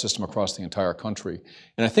entire system, across the entire country.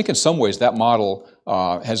 And I think in some ways that model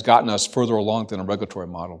has gotten us further along than a regulatory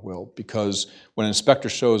model will, because when an inspector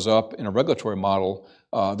shows up in a regulatory model,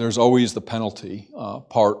 there's always the penalty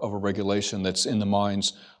part of a regulation that's in the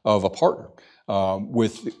minds of a partner.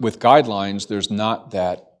 With guidelines, there's not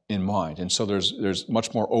that in mind. And so there's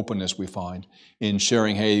much more openness, we find, in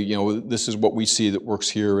sharing, hey, this is what we see that works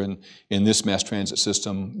here in this mass transit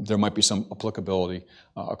system. There might be some applicability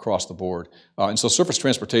across the board. And so surface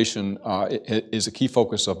transportation is a key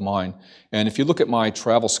focus of mine. And if you look at my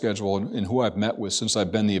travel schedule and who I've met with since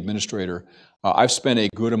I've been the administrator, I've spent a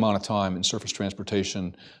good amount of time in surface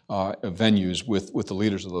transportation venues with the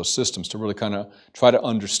leaders of those systems to really kind of try to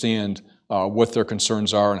understand what their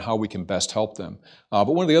concerns are and how we can best help them. But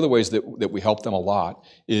one of the other ways that we help them a lot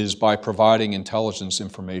is by providing intelligence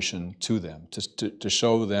information to them, to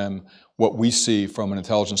show them what we see from an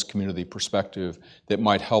intelligence community perspective that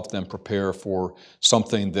might help them prepare for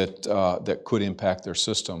something that could impact their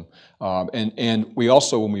system. And we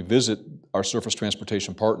also, when we visit our surface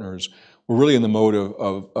transportation partners, we're really in the mode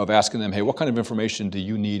of asking them, hey, what kind of information do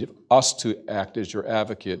you need us to act as your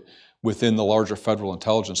advocate within the larger federal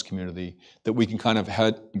intelligence community that we can kind of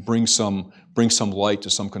bring some light to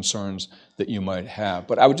some concerns that you might have.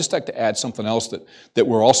 But I would just like to add something else that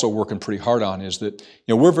we're also working pretty hard on is that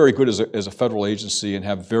we're very good as a federal agency and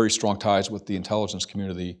have very strong ties with the intelligence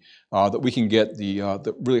community that we can get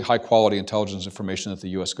the really high quality intelligence information that the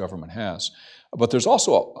U.S. government has. But there's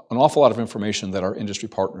also an awful lot of information that our industry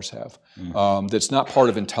partners have that's not part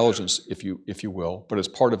of intelligence, if you will, but it's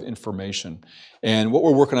part of information. And what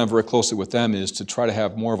we're working on very closely with them is to try to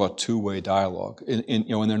have more of a two-way dialogue in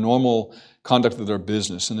their normal conduct of their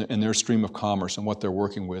business and their stream of commerce and what they're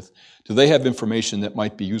working with. Do they have information that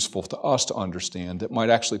might be useful to us to understand that might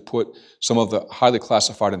actually put some of the highly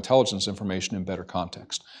classified intelligence information in better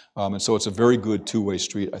context? And so it's a very good two-way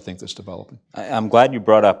street, I think, that's developing. I'm glad you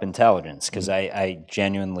brought up intelligence because I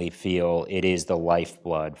genuinely feel it is the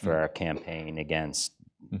lifeblood for our campaign against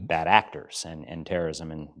bad actors and terrorism,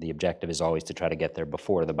 and the objective is always to try to get there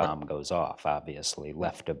before the bomb goes off, obviously,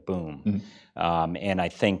 left of boom. And I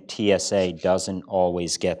think TSA doesn't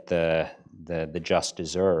always get the just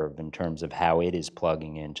deserve in terms of how it is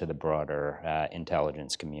plugging into the broader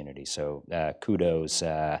intelligence community. So kudos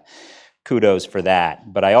for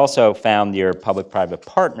that. But I also found your public-private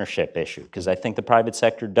partnership issue, because I think the private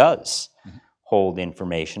sector does hold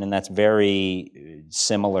information, and that's very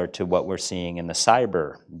similar to what we're seeing in the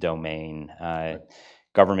cyber domain.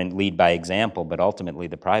 Government lead by example, but ultimately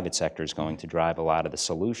the private sector is going to drive a lot of the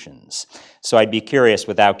solutions. So I'd be curious,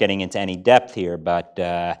 without getting into any depth here, but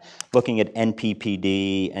looking at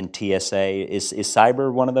NPPD and TSA, is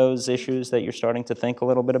cyber one of those issues that you're starting to think a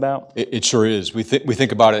little bit about? It sure is. We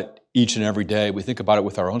think about it each and every day. We think about it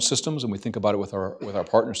with our own systems, and we think about it with our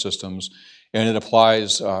partner systems, and it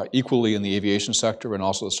applies equally in the aviation sector and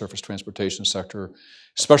also the surface transportation sector,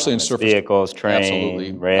 especially in surface vehicles,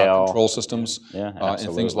 train, rail, control systems,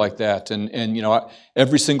 and things like that. And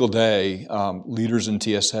every single day, leaders in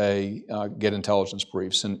TSA get intelligence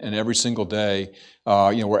briefs, and every single day,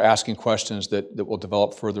 we're asking questions that will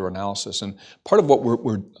develop further analysis. And part of what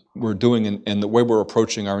we're doing and the way we're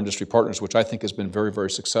approaching our industry partners, which I think has been very, very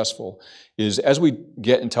successful, is as we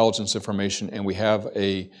get intelligence information and we have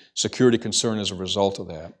a security concern as a result of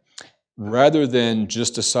that, rather than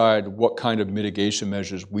just decide what kind of mitigation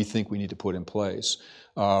measures we think we need to put in place,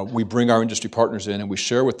 we bring our industry partners in and we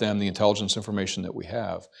share with them the intelligence information that we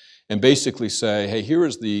have and basically say, hey,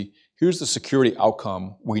 here's the security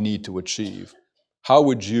outcome we need to achieve. How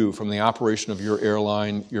would you, from the operation of your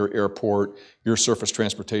airline, your airport, your surface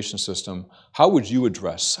transportation system, how would you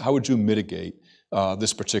mitigate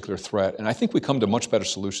this particular threat? And I think we come to much better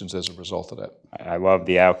solutions as a result of that. I love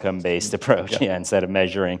the outcome-based approach, instead of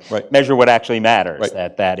measuring. Measure what actually matters.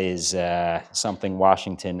 That is something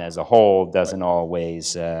Washington as a whole doesn't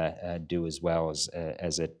always do as well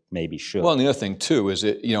as it maybe should. Well, and the other thing too is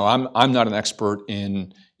I'm not an expert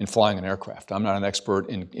in flying an aircraft. I'm not an expert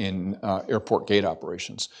in airport gate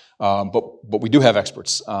operations, but we do have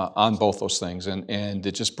experts on both those things, and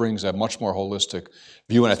it just brings a much more holistic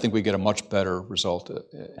view, and I think we get a much better result.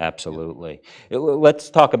 Absolutely. Let's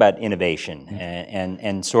talk about innovation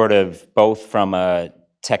and sort of both from a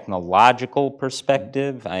technological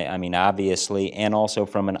perspective, I mean, obviously, and also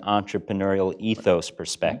from an entrepreneurial ethos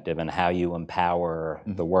perspective and how you empower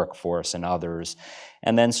the workforce and others,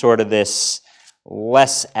 and then sort of this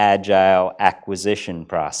less agile acquisition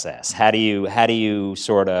process. How do you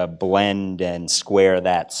sort of blend and square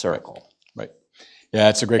that circle? Right. Yeah,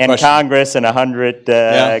 that's a great question. And Congress and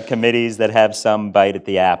 100 committees that have some bite at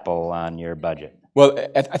the apple on your budget. Well,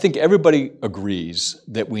 I think everybody agrees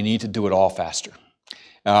that we need to do it all faster.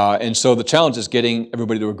 And so the challenge is getting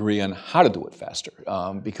everybody to agree on how to do it faster,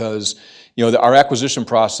 because our acquisition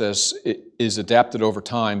process is adapted over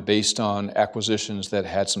time based on acquisitions that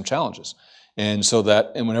had some challenges. And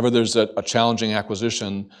whenever there's a challenging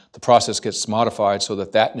acquisition, the process gets modified so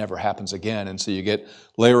that never happens again. And so you get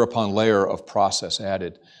layer upon layer of process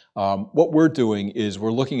added. What we're doing is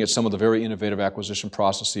we're looking at some of the very innovative acquisition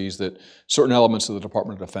processes that certain elements of the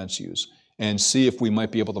Department of Defense use and see if we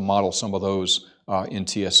might be able to model some of those in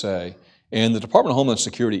TSA. And the Department of Homeland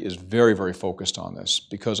Security is very, very focused on this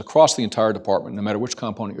because across the entire department, no matter which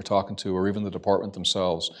component you're talking to or even the department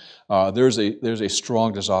themselves, there's a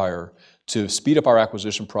strong desire to speed up our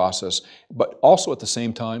acquisition process, but also at the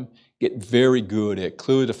same time, get very good at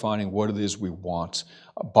clearly defining what it is we want,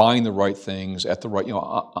 buying the right things at the right,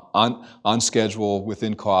 on schedule,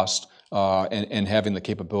 within cost, and having the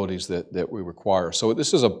capabilities that we require. So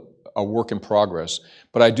this is a work in progress,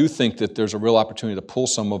 but I do think that there's a real opportunity to pull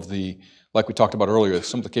some of the, like we talked about earlier,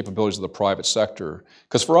 some of the capabilities of the private sector.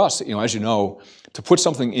 Because for us, as you know, to put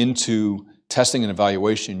something into testing and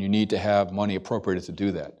evaluation, you need to have money appropriated to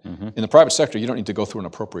do that. In the private sector, you don't need to go through an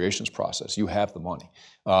appropriations process. You have the money.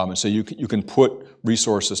 And so you can put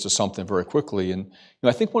resources to something very quickly. And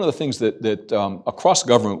I think one of the things that across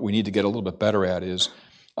government we need to get a little bit better at is,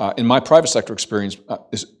 in my private sector experience,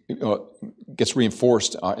 gets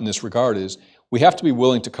reinforced in this regard, is we have to be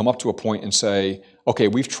willing to come up to a point and say, okay,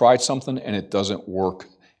 we've tried something and it doesn't work,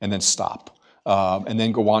 and then stop. And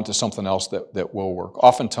then go on to something else that will work.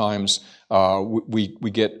 Oftentimes,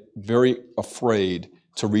 we get very afraid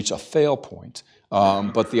to reach a fail point,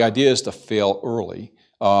 but the idea is to fail early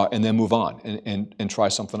and then move on and try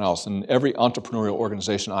something else. And every entrepreneurial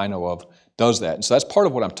organization I know of does that. And so that's part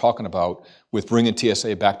of what I'm talking about with bringing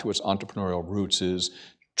TSA back to its entrepreneurial roots is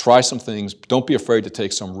try some things, don't be afraid to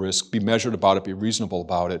take some risk, be measured about it, be reasonable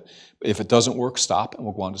about it. If it doesn't work, stop and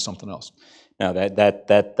we'll go on to something else. No,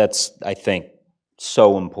 that's I think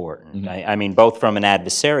so important. I mean, both from an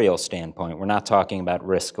adversarial standpoint, we're not talking about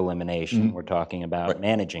risk elimination. We're talking about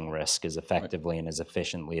managing risk as effectively and as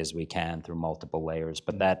efficiently as we can through multiple layers.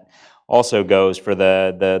 But that also goes for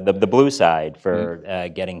the blue side for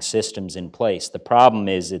getting systems in place. The problem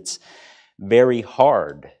is it's very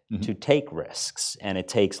hard to take risks, and it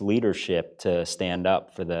takes leadership to stand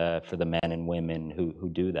up for the men and women who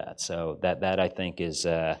do that. So that I think is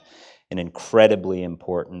an incredibly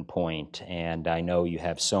important point, and I know you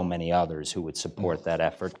have so many others who would support that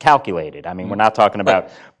effort. Calculated. I mean, we're not talking about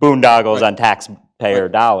boondoggles on taxpayer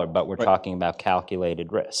dollar, but we're talking about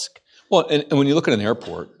calculated risk. Well, and when you look at an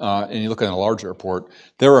airport, and you look at a large airport,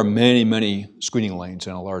 there are many, many screening lanes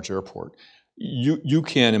in a large airport. You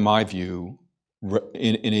can, in my view,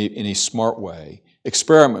 in a smart way,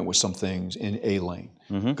 experiment with some things in a lane.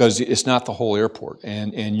 Because it's not the whole airport,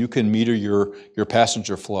 and you can meter your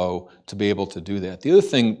passenger flow to be able to do that. The other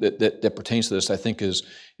thing that pertains to this, I think, is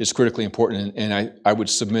critically important, and I would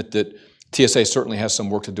submit that TSA certainly has some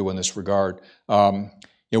work to do in this regard.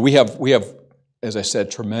 We have, as I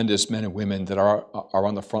said, tremendous men and women that are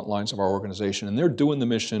on the front lines of our organization, and they're doing the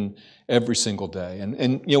mission every single day.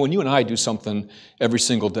 And when you and I do something every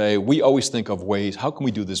single day, we always think of ways, how can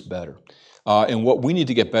we do this better? And what we need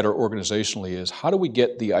to get better organizationally is how do we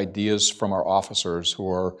get the ideas from our officers who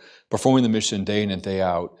are performing the mission day in and day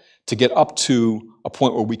out to get up to a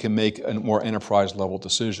point where we can make a more enterprise level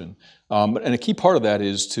decision. And a key part of that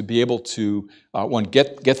is to be able to, one,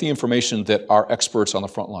 get the information that our experts on the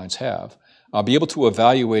front lines have, be able to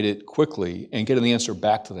evaluate it quickly and get an answer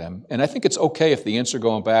back to them. And I think it's okay if the answer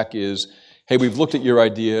going back is, hey, we've looked at your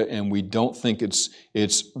idea and we don't think it's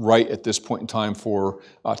right at this point in time for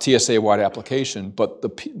TSA-wide application. But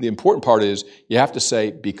the important part is you have to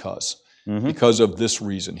say because of this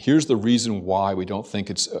reason. Here's the reason why we don't think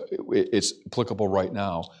it's applicable right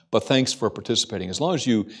now. But thanks for participating. As long as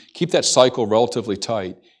you keep that cycle relatively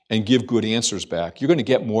tight and give good answers back, you're going to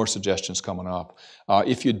get more suggestions coming up.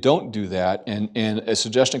 If you don't do that and a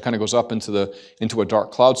suggestion kind of goes up into a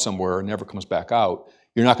dark cloud somewhere and never comes back out,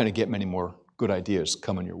 you're not going to get many more good ideas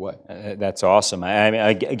coming your way. That's awesome. I mean,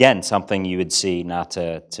 again, something you would see, not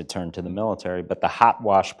to turn to the military, but the hot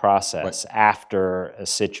wash process after a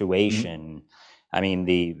situation. I mean,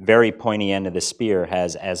 the very pointy end of the spear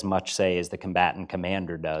has as much say as the combatant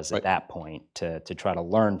commander does at that point to try to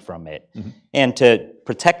learn from it and to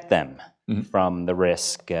protect them from the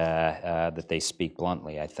risk that they speak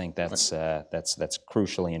bluntly. I think that's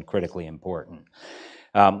crucially and critically important.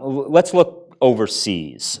 Let's look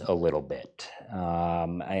overseas a little bit.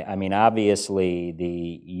 I mean, obviously,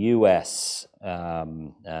 the U.S.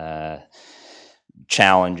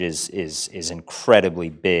 challenge is incredibly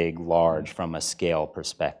big, large from a scale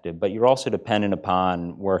perspective, but you're also dependent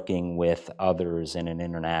upon working with others in an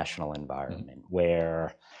international environment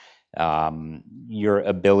where your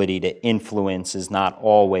ability to influence is not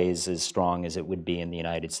always as strong as it would be in the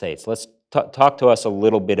United States. Let's talk to us a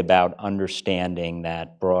little bit about understanding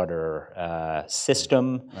that broader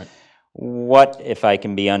system. What, if I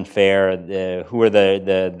can be unfair, who are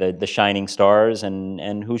the shining stars,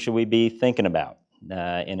 and who should we be thinking about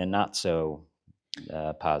in a not so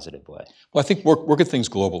positive way? Well, I think work at things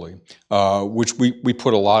globally, which we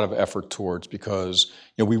put a lot of effort towards because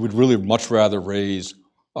we would really much rather raise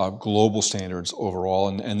global standards overall,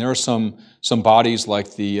 and there are some bodies like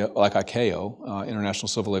ICAO, International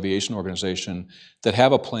Civil Aviation Organization, that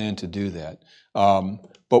have a plan to do that.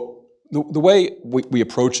 But the way we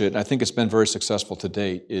approach it, and I think it's been very successful to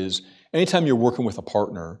date, is anytime you're working with a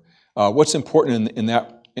partner, what's important in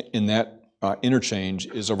that interchange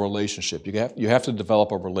is a relationship. You have to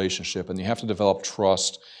develop a relationship, and you have to develop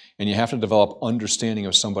trust, and you have to develop understanding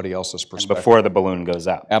of somebody else's perspective. Before the balloon goes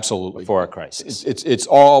up. Absolutely. Before a crisis. It's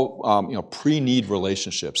all pre-need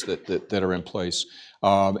relationships that are in place.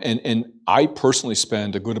 And I personally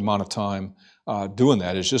spend a good amount of time doing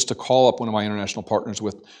that, is just to call up one of my international partners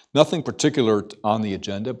with nothing particular on the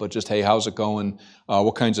agenda, but just, hey, how's it going?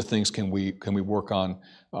 What kinds of things can we work on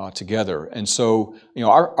together? And so,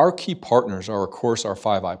 our key partners are, of course, our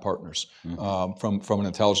Five Eye partners from an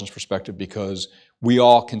intelligence perspective, because we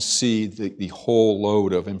all can see the whole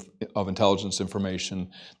load of intelligence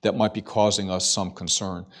information that might be causing us some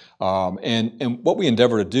concern. And what we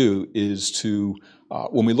endeavor to do is to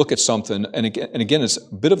when we look at something, and again, it's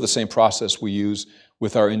a bit of the same process we use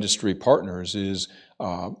with our industry partners, is,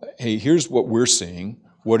 hey, here's what we're seeing,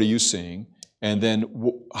 what are you seeing, and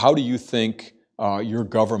then how do you think your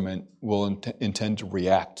government will intend to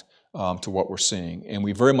react to what we're seeing? And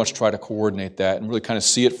we very much try to coordinate that and really kind of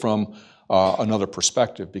see it from another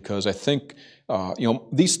perspective, because I think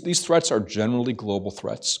these threats are generally global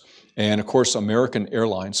threats, and of course American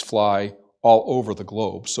airlines fly all over the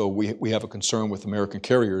globe. So we have a concern with American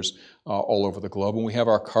carriers all over the globe, and we have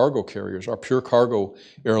our cargo carriers, our pure cargo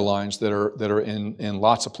airlines that are in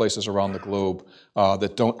lots of places around the globe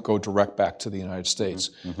that don't go direct back to the United States.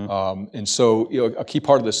 And so a key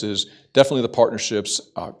part of this is definitely the partnerships,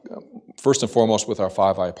 first and foremost with our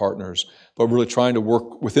Five Eye partners, but really trying to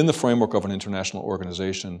work within the framework of an international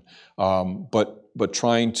organization, but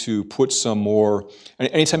trying to put some more,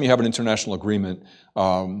 anytime you have an international agreement,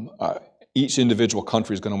 each individual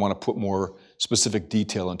country is going to want to put more specific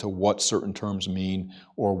detail into what certain terms mean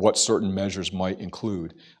or what certain measures might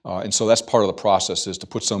include. And so that's part of the process, is to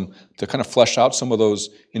kind of flesh out some of those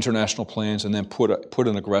international plans and then put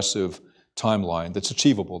an aggressive timeline that's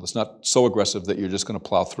achievable, that's not so aggressive that you're just going to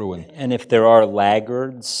plow through. And if there are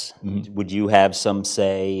laggards, would you have some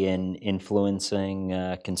say in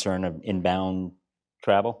influencing concern of inbound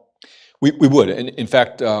travel? We would. And in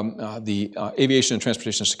fact, the Aviation and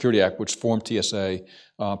Transportation Security Act, which formed TSA,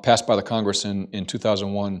 passed by the Congress in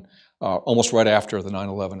 2001, almost right after the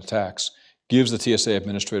 9/11 attacks, gives the TSA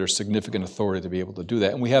administrator significant authority to be able to do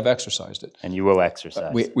that, and we have exercised it. And you will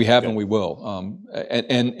exercise it. We have, and we will.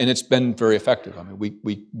 And it's been very effective. I mean,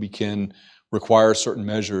 we can require certain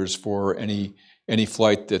measures for any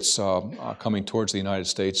flight that's coming towards the United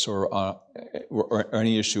States or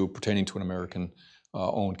any issue pertaining to an American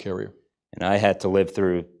owned carrier. And I had to live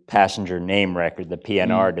through passenger name record, the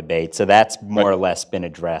PNR debate, so that's more or less been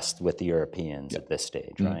addressed with the Europeans at this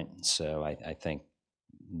stage, right? So I think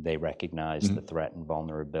they recognize the threat and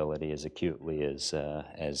vulnerability as acutely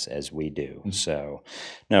as we do. So,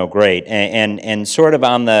 no, great. And sort of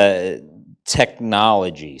on the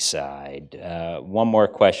technology side, one more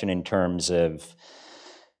question in terms of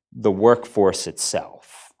the workforce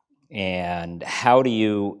itself, and how do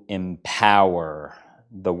you empower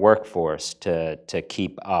the workforce to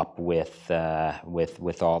keep up with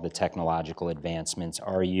all the technological advancements?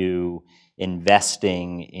 Are you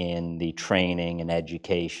investing in the training and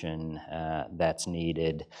education that's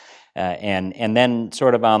needed? And then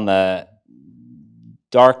sort of on the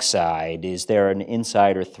dark side, is there an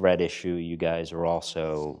insider threat issue you guys are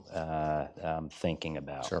also thinking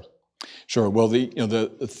about? Sure. Well,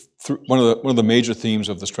 one of the major themes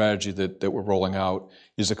of the strategy that we're rolling out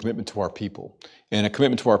is a commitment to our people. And a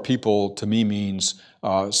commitment to our people, to me, means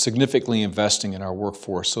significantly investing in our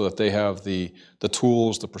workforce so that they have the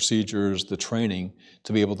tools, the procedures, the training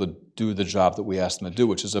to be able to do the job that we ask them to do,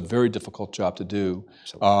 which is a very difficult job to do.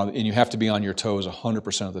 And you have to be on your toes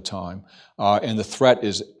 100% of the time. And the threat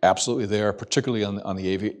is absolutely there, particularly on the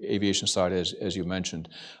aviation side, as you mentioned.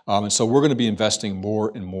 And so we're going to be investing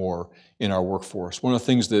more and more in our workforce. One of the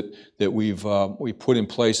things that we put in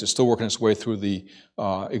place is still working its way through the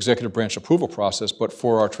executive branch approval process, but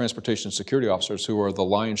for our transportation security officers, who are the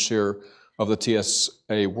lion's share of the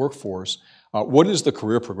TSA workforce, what is the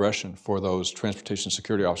career progression for those transportation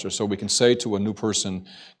security officers? So we can say to a new person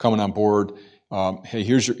coming on board, hey,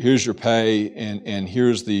 here's your pay, and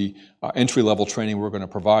here's the entry-level training we're going to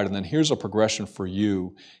provide, and then here's a progression for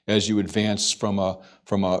you as you advance from an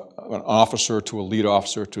officer to a lead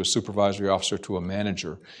officer to a supervisory officer to a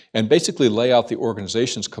manager, and basically lay out the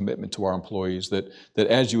organization's commitment to our employees that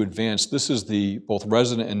as you advance, this is the both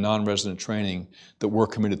resident and non-resident training that we're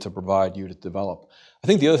committed to provide you to develop. I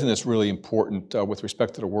think the other thing that's really important with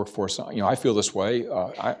respect to the workforce, I feel this way,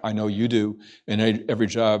 I know you do, in every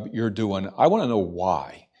job you're doing, I want to know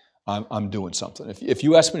why I'm doing something. If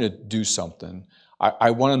you ask me to do something,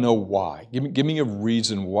 I want to know why. Give me a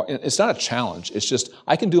reason why. It's not a challenge. It's just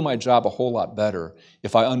I can do my job a whole lot better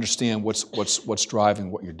if I understand what's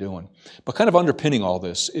driving what you're doing. But kind of underpinning all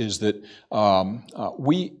this is that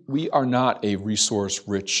we are not a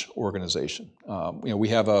resource-rich organization. We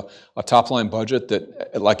have a top-line budget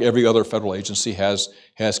that, like every other federal agency, has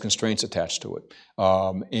constraints attached to it.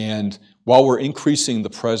 And while we're increasing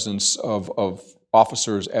the presence of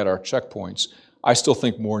officers at our checkpoints, I still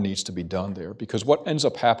think more needs to be done there, because what ends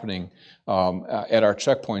up happening at our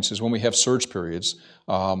checkpoints is when we have surge periods,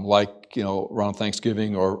 like around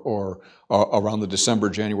Thanksgiving or around the December,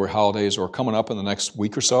 January holidays, or coming up in the next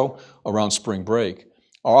week or so around spring break,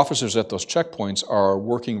 our officers at those checkpoints are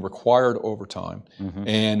working required overtime,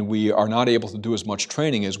 and we are not able to do as much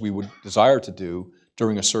training as we would desire to do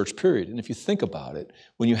during a surge period. And if you think about it,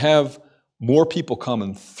 when you have more people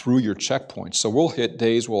coming through your checkpoints, so we'll hit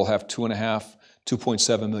days we'll have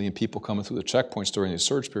 2.7 million people coming through the checkpoints during these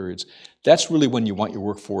surge periods. That's really when you want your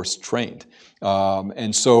workforce trained.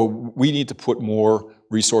 And so we need to put more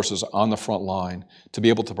resources on the front line to be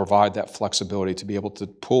able to provide that flexibility, to be able to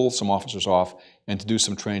pull some officers off and to do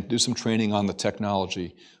some training on the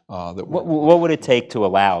technology. What would it take to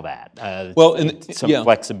allow that? Some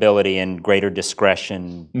flexibility and greater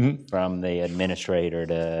discretion from the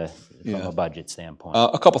administrator from a budget standpoint?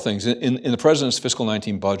 A couple things. In the President's fiscal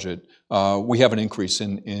 19 budget, we have an increase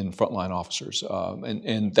in frontline officers,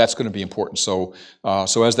 and that's going to be important. So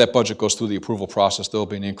as that budget goes through the approval process, there'll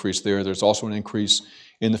be an increase there. There's also an increase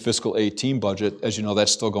in the fiscal 18 budget. As you know,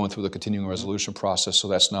 that's still going through the continuing resolution process, so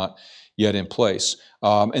that's not yet in place.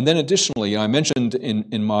 And then additionally, I mentioned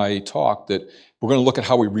in my talk that we're going to look at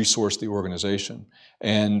how we resource the organization.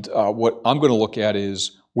 And what I'm going to look at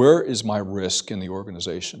is, where is my risk in the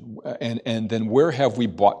organization? And then where have we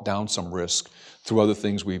brought down some risk through other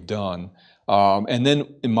things we've done? And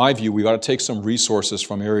then, in my view, we ought to take some resources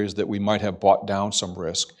from areas that we might have brought down some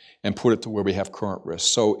risk and put it to where we have current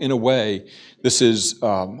risk. So in a way, this is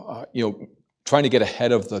trying to get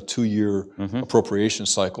ahead of the 2-year appropriation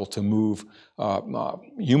cycle to move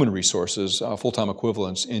human resources, full-time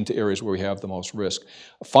equivalents, into areas where we have the most risk.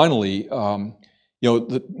 Finally,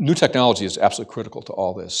 the new technology is absolutely critical to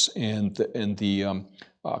all this, and the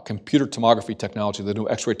computer tomography technology, the new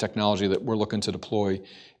X-ray technology that we're looking to deploy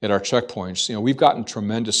at our checkpoints. We've gotten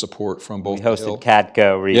tremendous support from both. We hosted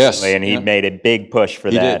CATCO recently, and he made a big push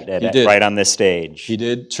for that right on this stage. He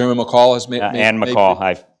did. Chairman McCall has made.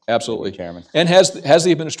 McCall, absolutely, Chairman, and has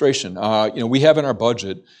the administration. We have in our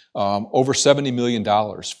budget over $70 million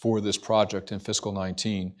for this project in fiscal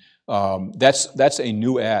 19. That's a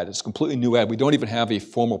new ad. It's a completely new ad. We don't even have a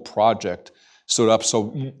formal project stood up.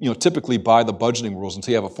 So, typically by the budgeting rules,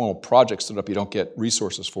 until you have a formal project stood up, you don't get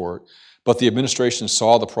resources for it. But the administration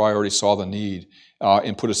saw the priority, saw the need,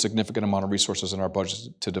 and put a significant amount of resources in our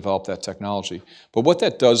budget to develop that technology. But what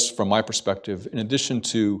that does, from my perspective, in addition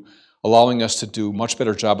to allowing us to do a much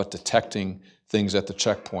better job at detecting things at the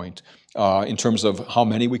checkpoint, in terms of how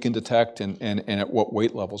many we can detect and at what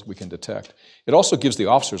weight levels we can detect. It also gives the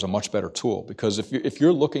officers a much better tool, because if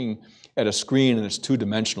you're looking at a screen and it's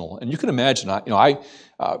two-dimensional, and you can imagine,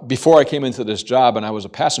 before I came into this job and I was a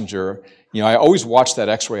passenger, I always watched that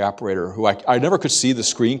X-ray operator who I never could see the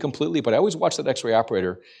screen completely, but I always watched that X-ray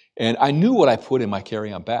operator, and I knew what I put in my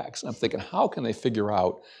carry-on bags. And I'm thinking, how can they figure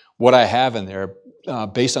out what I have in there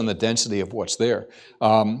based on the density of what's there?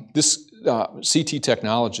 This CT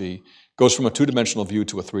technology goes from a two-dimensional view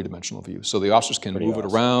to a three-dimensional view. So the officers can move it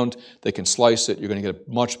around, they can slice it, you're going to get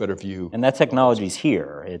a much better view. And that technology's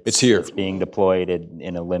here. It's here. It's being deployed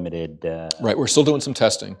in a limited... Right, we're still doing some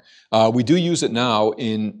testing. We do use it now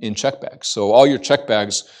in check bags. So all your check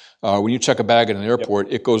bags, when you check a bag at an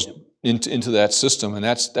airport, it goes into that system, and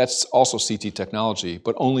that's also CT technology.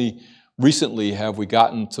 But only recently have we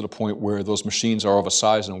gotten to the point where those machines are of a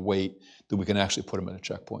size and weight that we can actually put them in a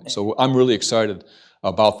checkpoint. So I'm really excited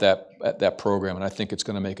about that program, and I think it's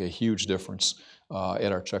going to make a huge difference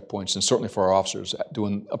at our checkpoints, and certainly for our officers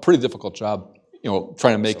doing a pretty difficult job,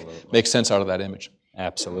 trying to make sense out of that image.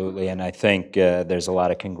 Absolutely, and I think there's a lot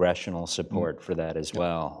of congressional support for that as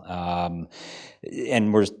well.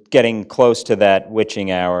 And we're getting close to that witching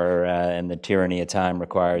hour, and the tyranny of time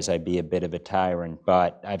requires I be a bit of a tyrant.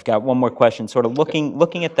 But I've got one more question, sort of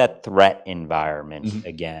looking at that threat environment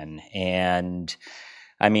again. And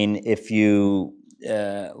I mean, if you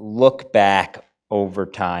look back over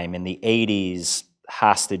time, in the 80s,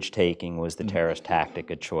 hostage taking was the terrorist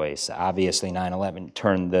tactic of choice. Obviously, 9/11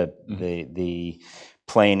 turned the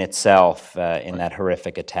plane itself in that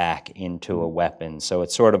horrific attack into a weapon. So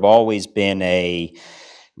it's sort of always been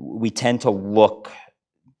we tend to look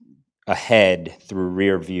ahead through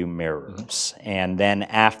rear view mirrors. And then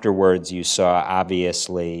afterwards you saw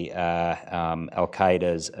obviously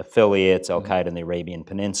Al-Qaeda's affiliates, Al-Qaeda in the Arabian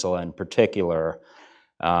Peninsula in particular,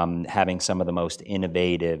 having some of the most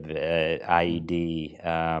innovative IED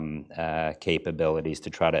capabilities to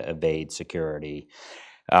try to evade security.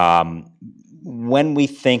 When we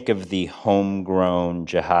think of the homegrown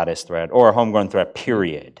jihadist threat, or homegrown threat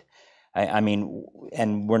period, I mean,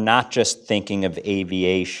 and we're not just thinking of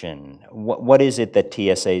aviation. What is it that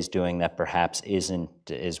TSA is doing that perhaps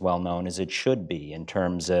isn't as well known as it should be in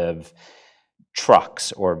terms of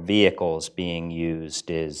trucks or vehicles being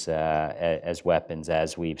used as weapons,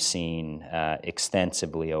 as we've seen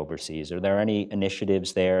extensively overseas? Are there any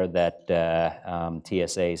initiatives there that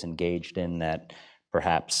TSA is engaged in that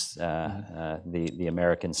perhaps the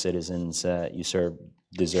American citizens you serve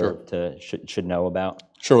deserve should know about?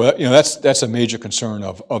 Sure. You know, that's a major concern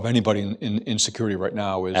of anybody in security right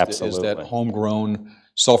now is that homegrown,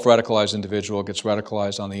 self-radicalized individual gets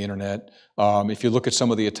radicalized on the internet. If you look at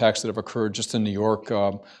some of the attacks that have occurred just in New York,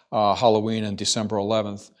 Halloween and December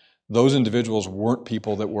 11th, those individuals weren't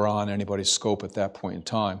people that were on anybody's scope at that point in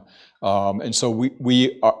time. And so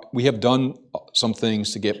we have done some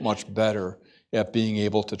things to get much better at being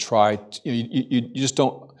able to try. You just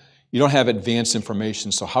don't. You don't have advanced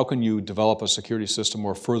information, so how can you develop a security system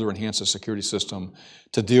or further enhance a security system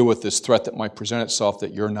to deal with this threat that might present itself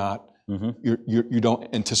that you're not, you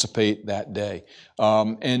don't anticipate that day?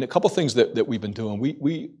 And a couple things that we've been doing,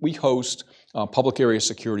 we host public area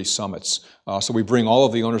security summits. So we bring all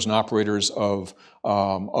of the owners and operators of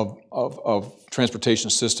transportation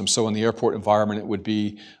systems. So in the airport environment, it would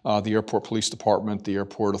be the airport police department, the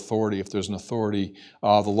airport authority, if there's an authority,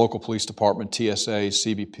 the local police department, TSA,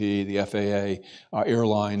 CBP, the FAA,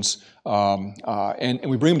 airlines, and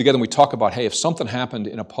we bring them together and we talk about, hey, if something happened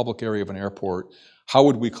in a public area of an airport, how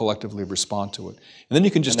would we collectively respond to it? And then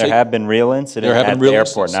you can just there have been real incidents at the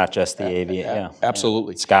airport, not just the aviation.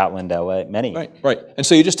 Absolutely. Scotland, LA, many. Right. And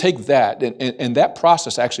so you just take that, and that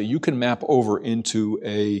process actually you can map over into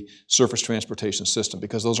a surface transportation system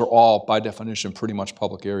because those are all, by definition, pretty much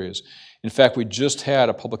public areas. In fact, we just had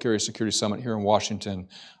a public area security summit here in Washington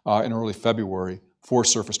in early February for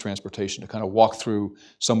surface transportation to kind of walk through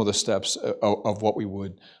some of the steps of what we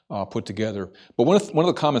would put together. But one of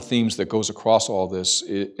the common themes that goes across all this,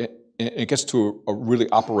 it gets to a really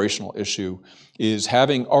operational issue, is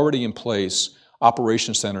having already in place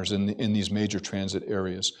operation centers in these major transit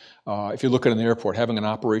areas. If you look at an airport, having an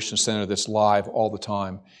operation center that's live all the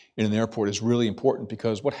time in an airport is really important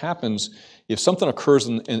because what happens if something occurs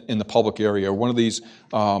in the public area, one of these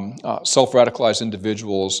self-radicalized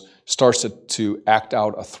individuals starts to act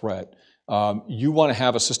out a threat, you want to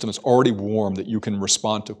have a system that's already warm that you can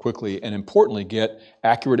respond to quickly and importantly get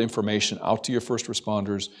accurate information out to your first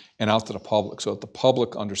responders and out to the public so that the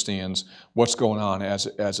public understands what's going on as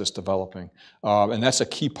it's developing. And that's a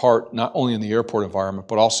key part not only in the airport environment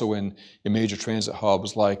but also in major transit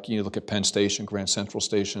hubs like, you look at Penn Station, Grand Central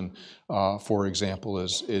Station, for example,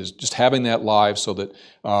 is just having that live so that,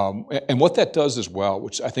 and what that does as well,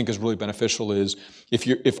 which I think is really beneficial, is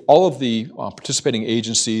if all of the participating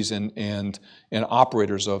agencies and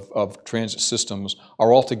operators of transit systems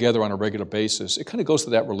are all together on a regular basis, it kind of goes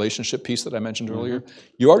to that relationship piece that I mentioned earlier.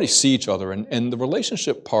 You already see each other, and the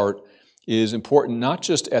relationship part is important not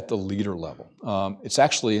just at the leader level. It's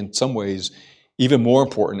actually in some ways even more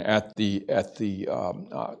important at the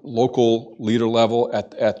local leader level,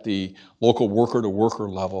 at the local worker-to-worker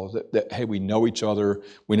level, that, hey, we know each other,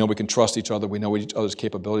 we know we can trust each other, we know what each other's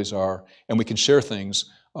capabilities are, and we can share things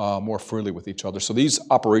more freely with each other. So these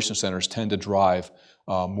operation centers tend to drive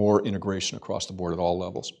more integration across the board at all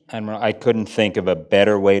levels. And I couldn't think of a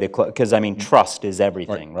better way to, because I mean, trust is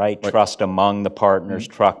everything, right? Trust among the partners,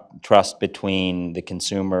 trust between the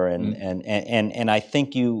consumer, and I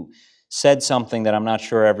think you said something that I'm not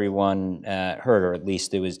sure everyone heard, or at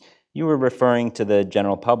least it was, you were referring to the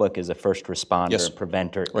general public as a first responder,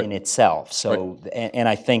 preventer in itself. So, and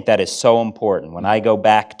I think that is so important. When I go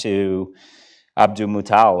back to Abdul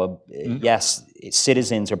Muttalib, yes,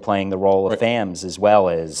 citizens are playing the role of FAMs as well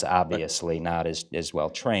as obviously not as well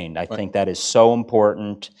trained. I think that is so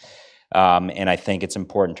important, and I think it's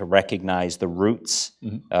important to recognize the roots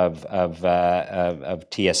of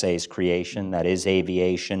TSA's creation. That is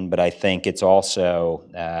aviation, but I think it's also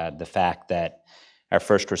the fact that our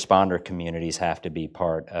first responder communities have to be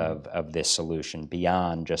part of this solution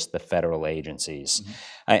beyond just the federal agencies.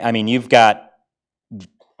 I mean, you've got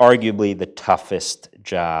arguably the toughest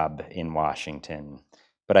job in Washington,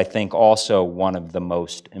 but I think also one of the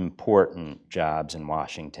most important jobs in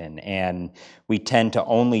Washington. And we tend to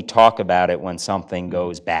only talk about it when something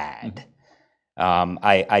goes bad.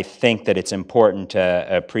 I think that it's important to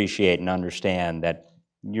appreciate and understand that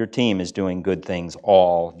your team is doing good things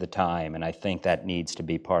all the time, and I think that needs to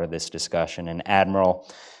be part of this discussion. And Admiral,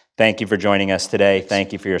 thank you for joining us today.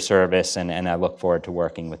 Thank you for your service, and I look forward to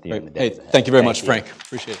working with you in the days ahead. Thank you very much, Frank.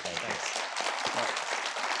 Appreciate it. Thanks.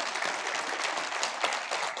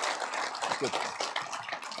 Good.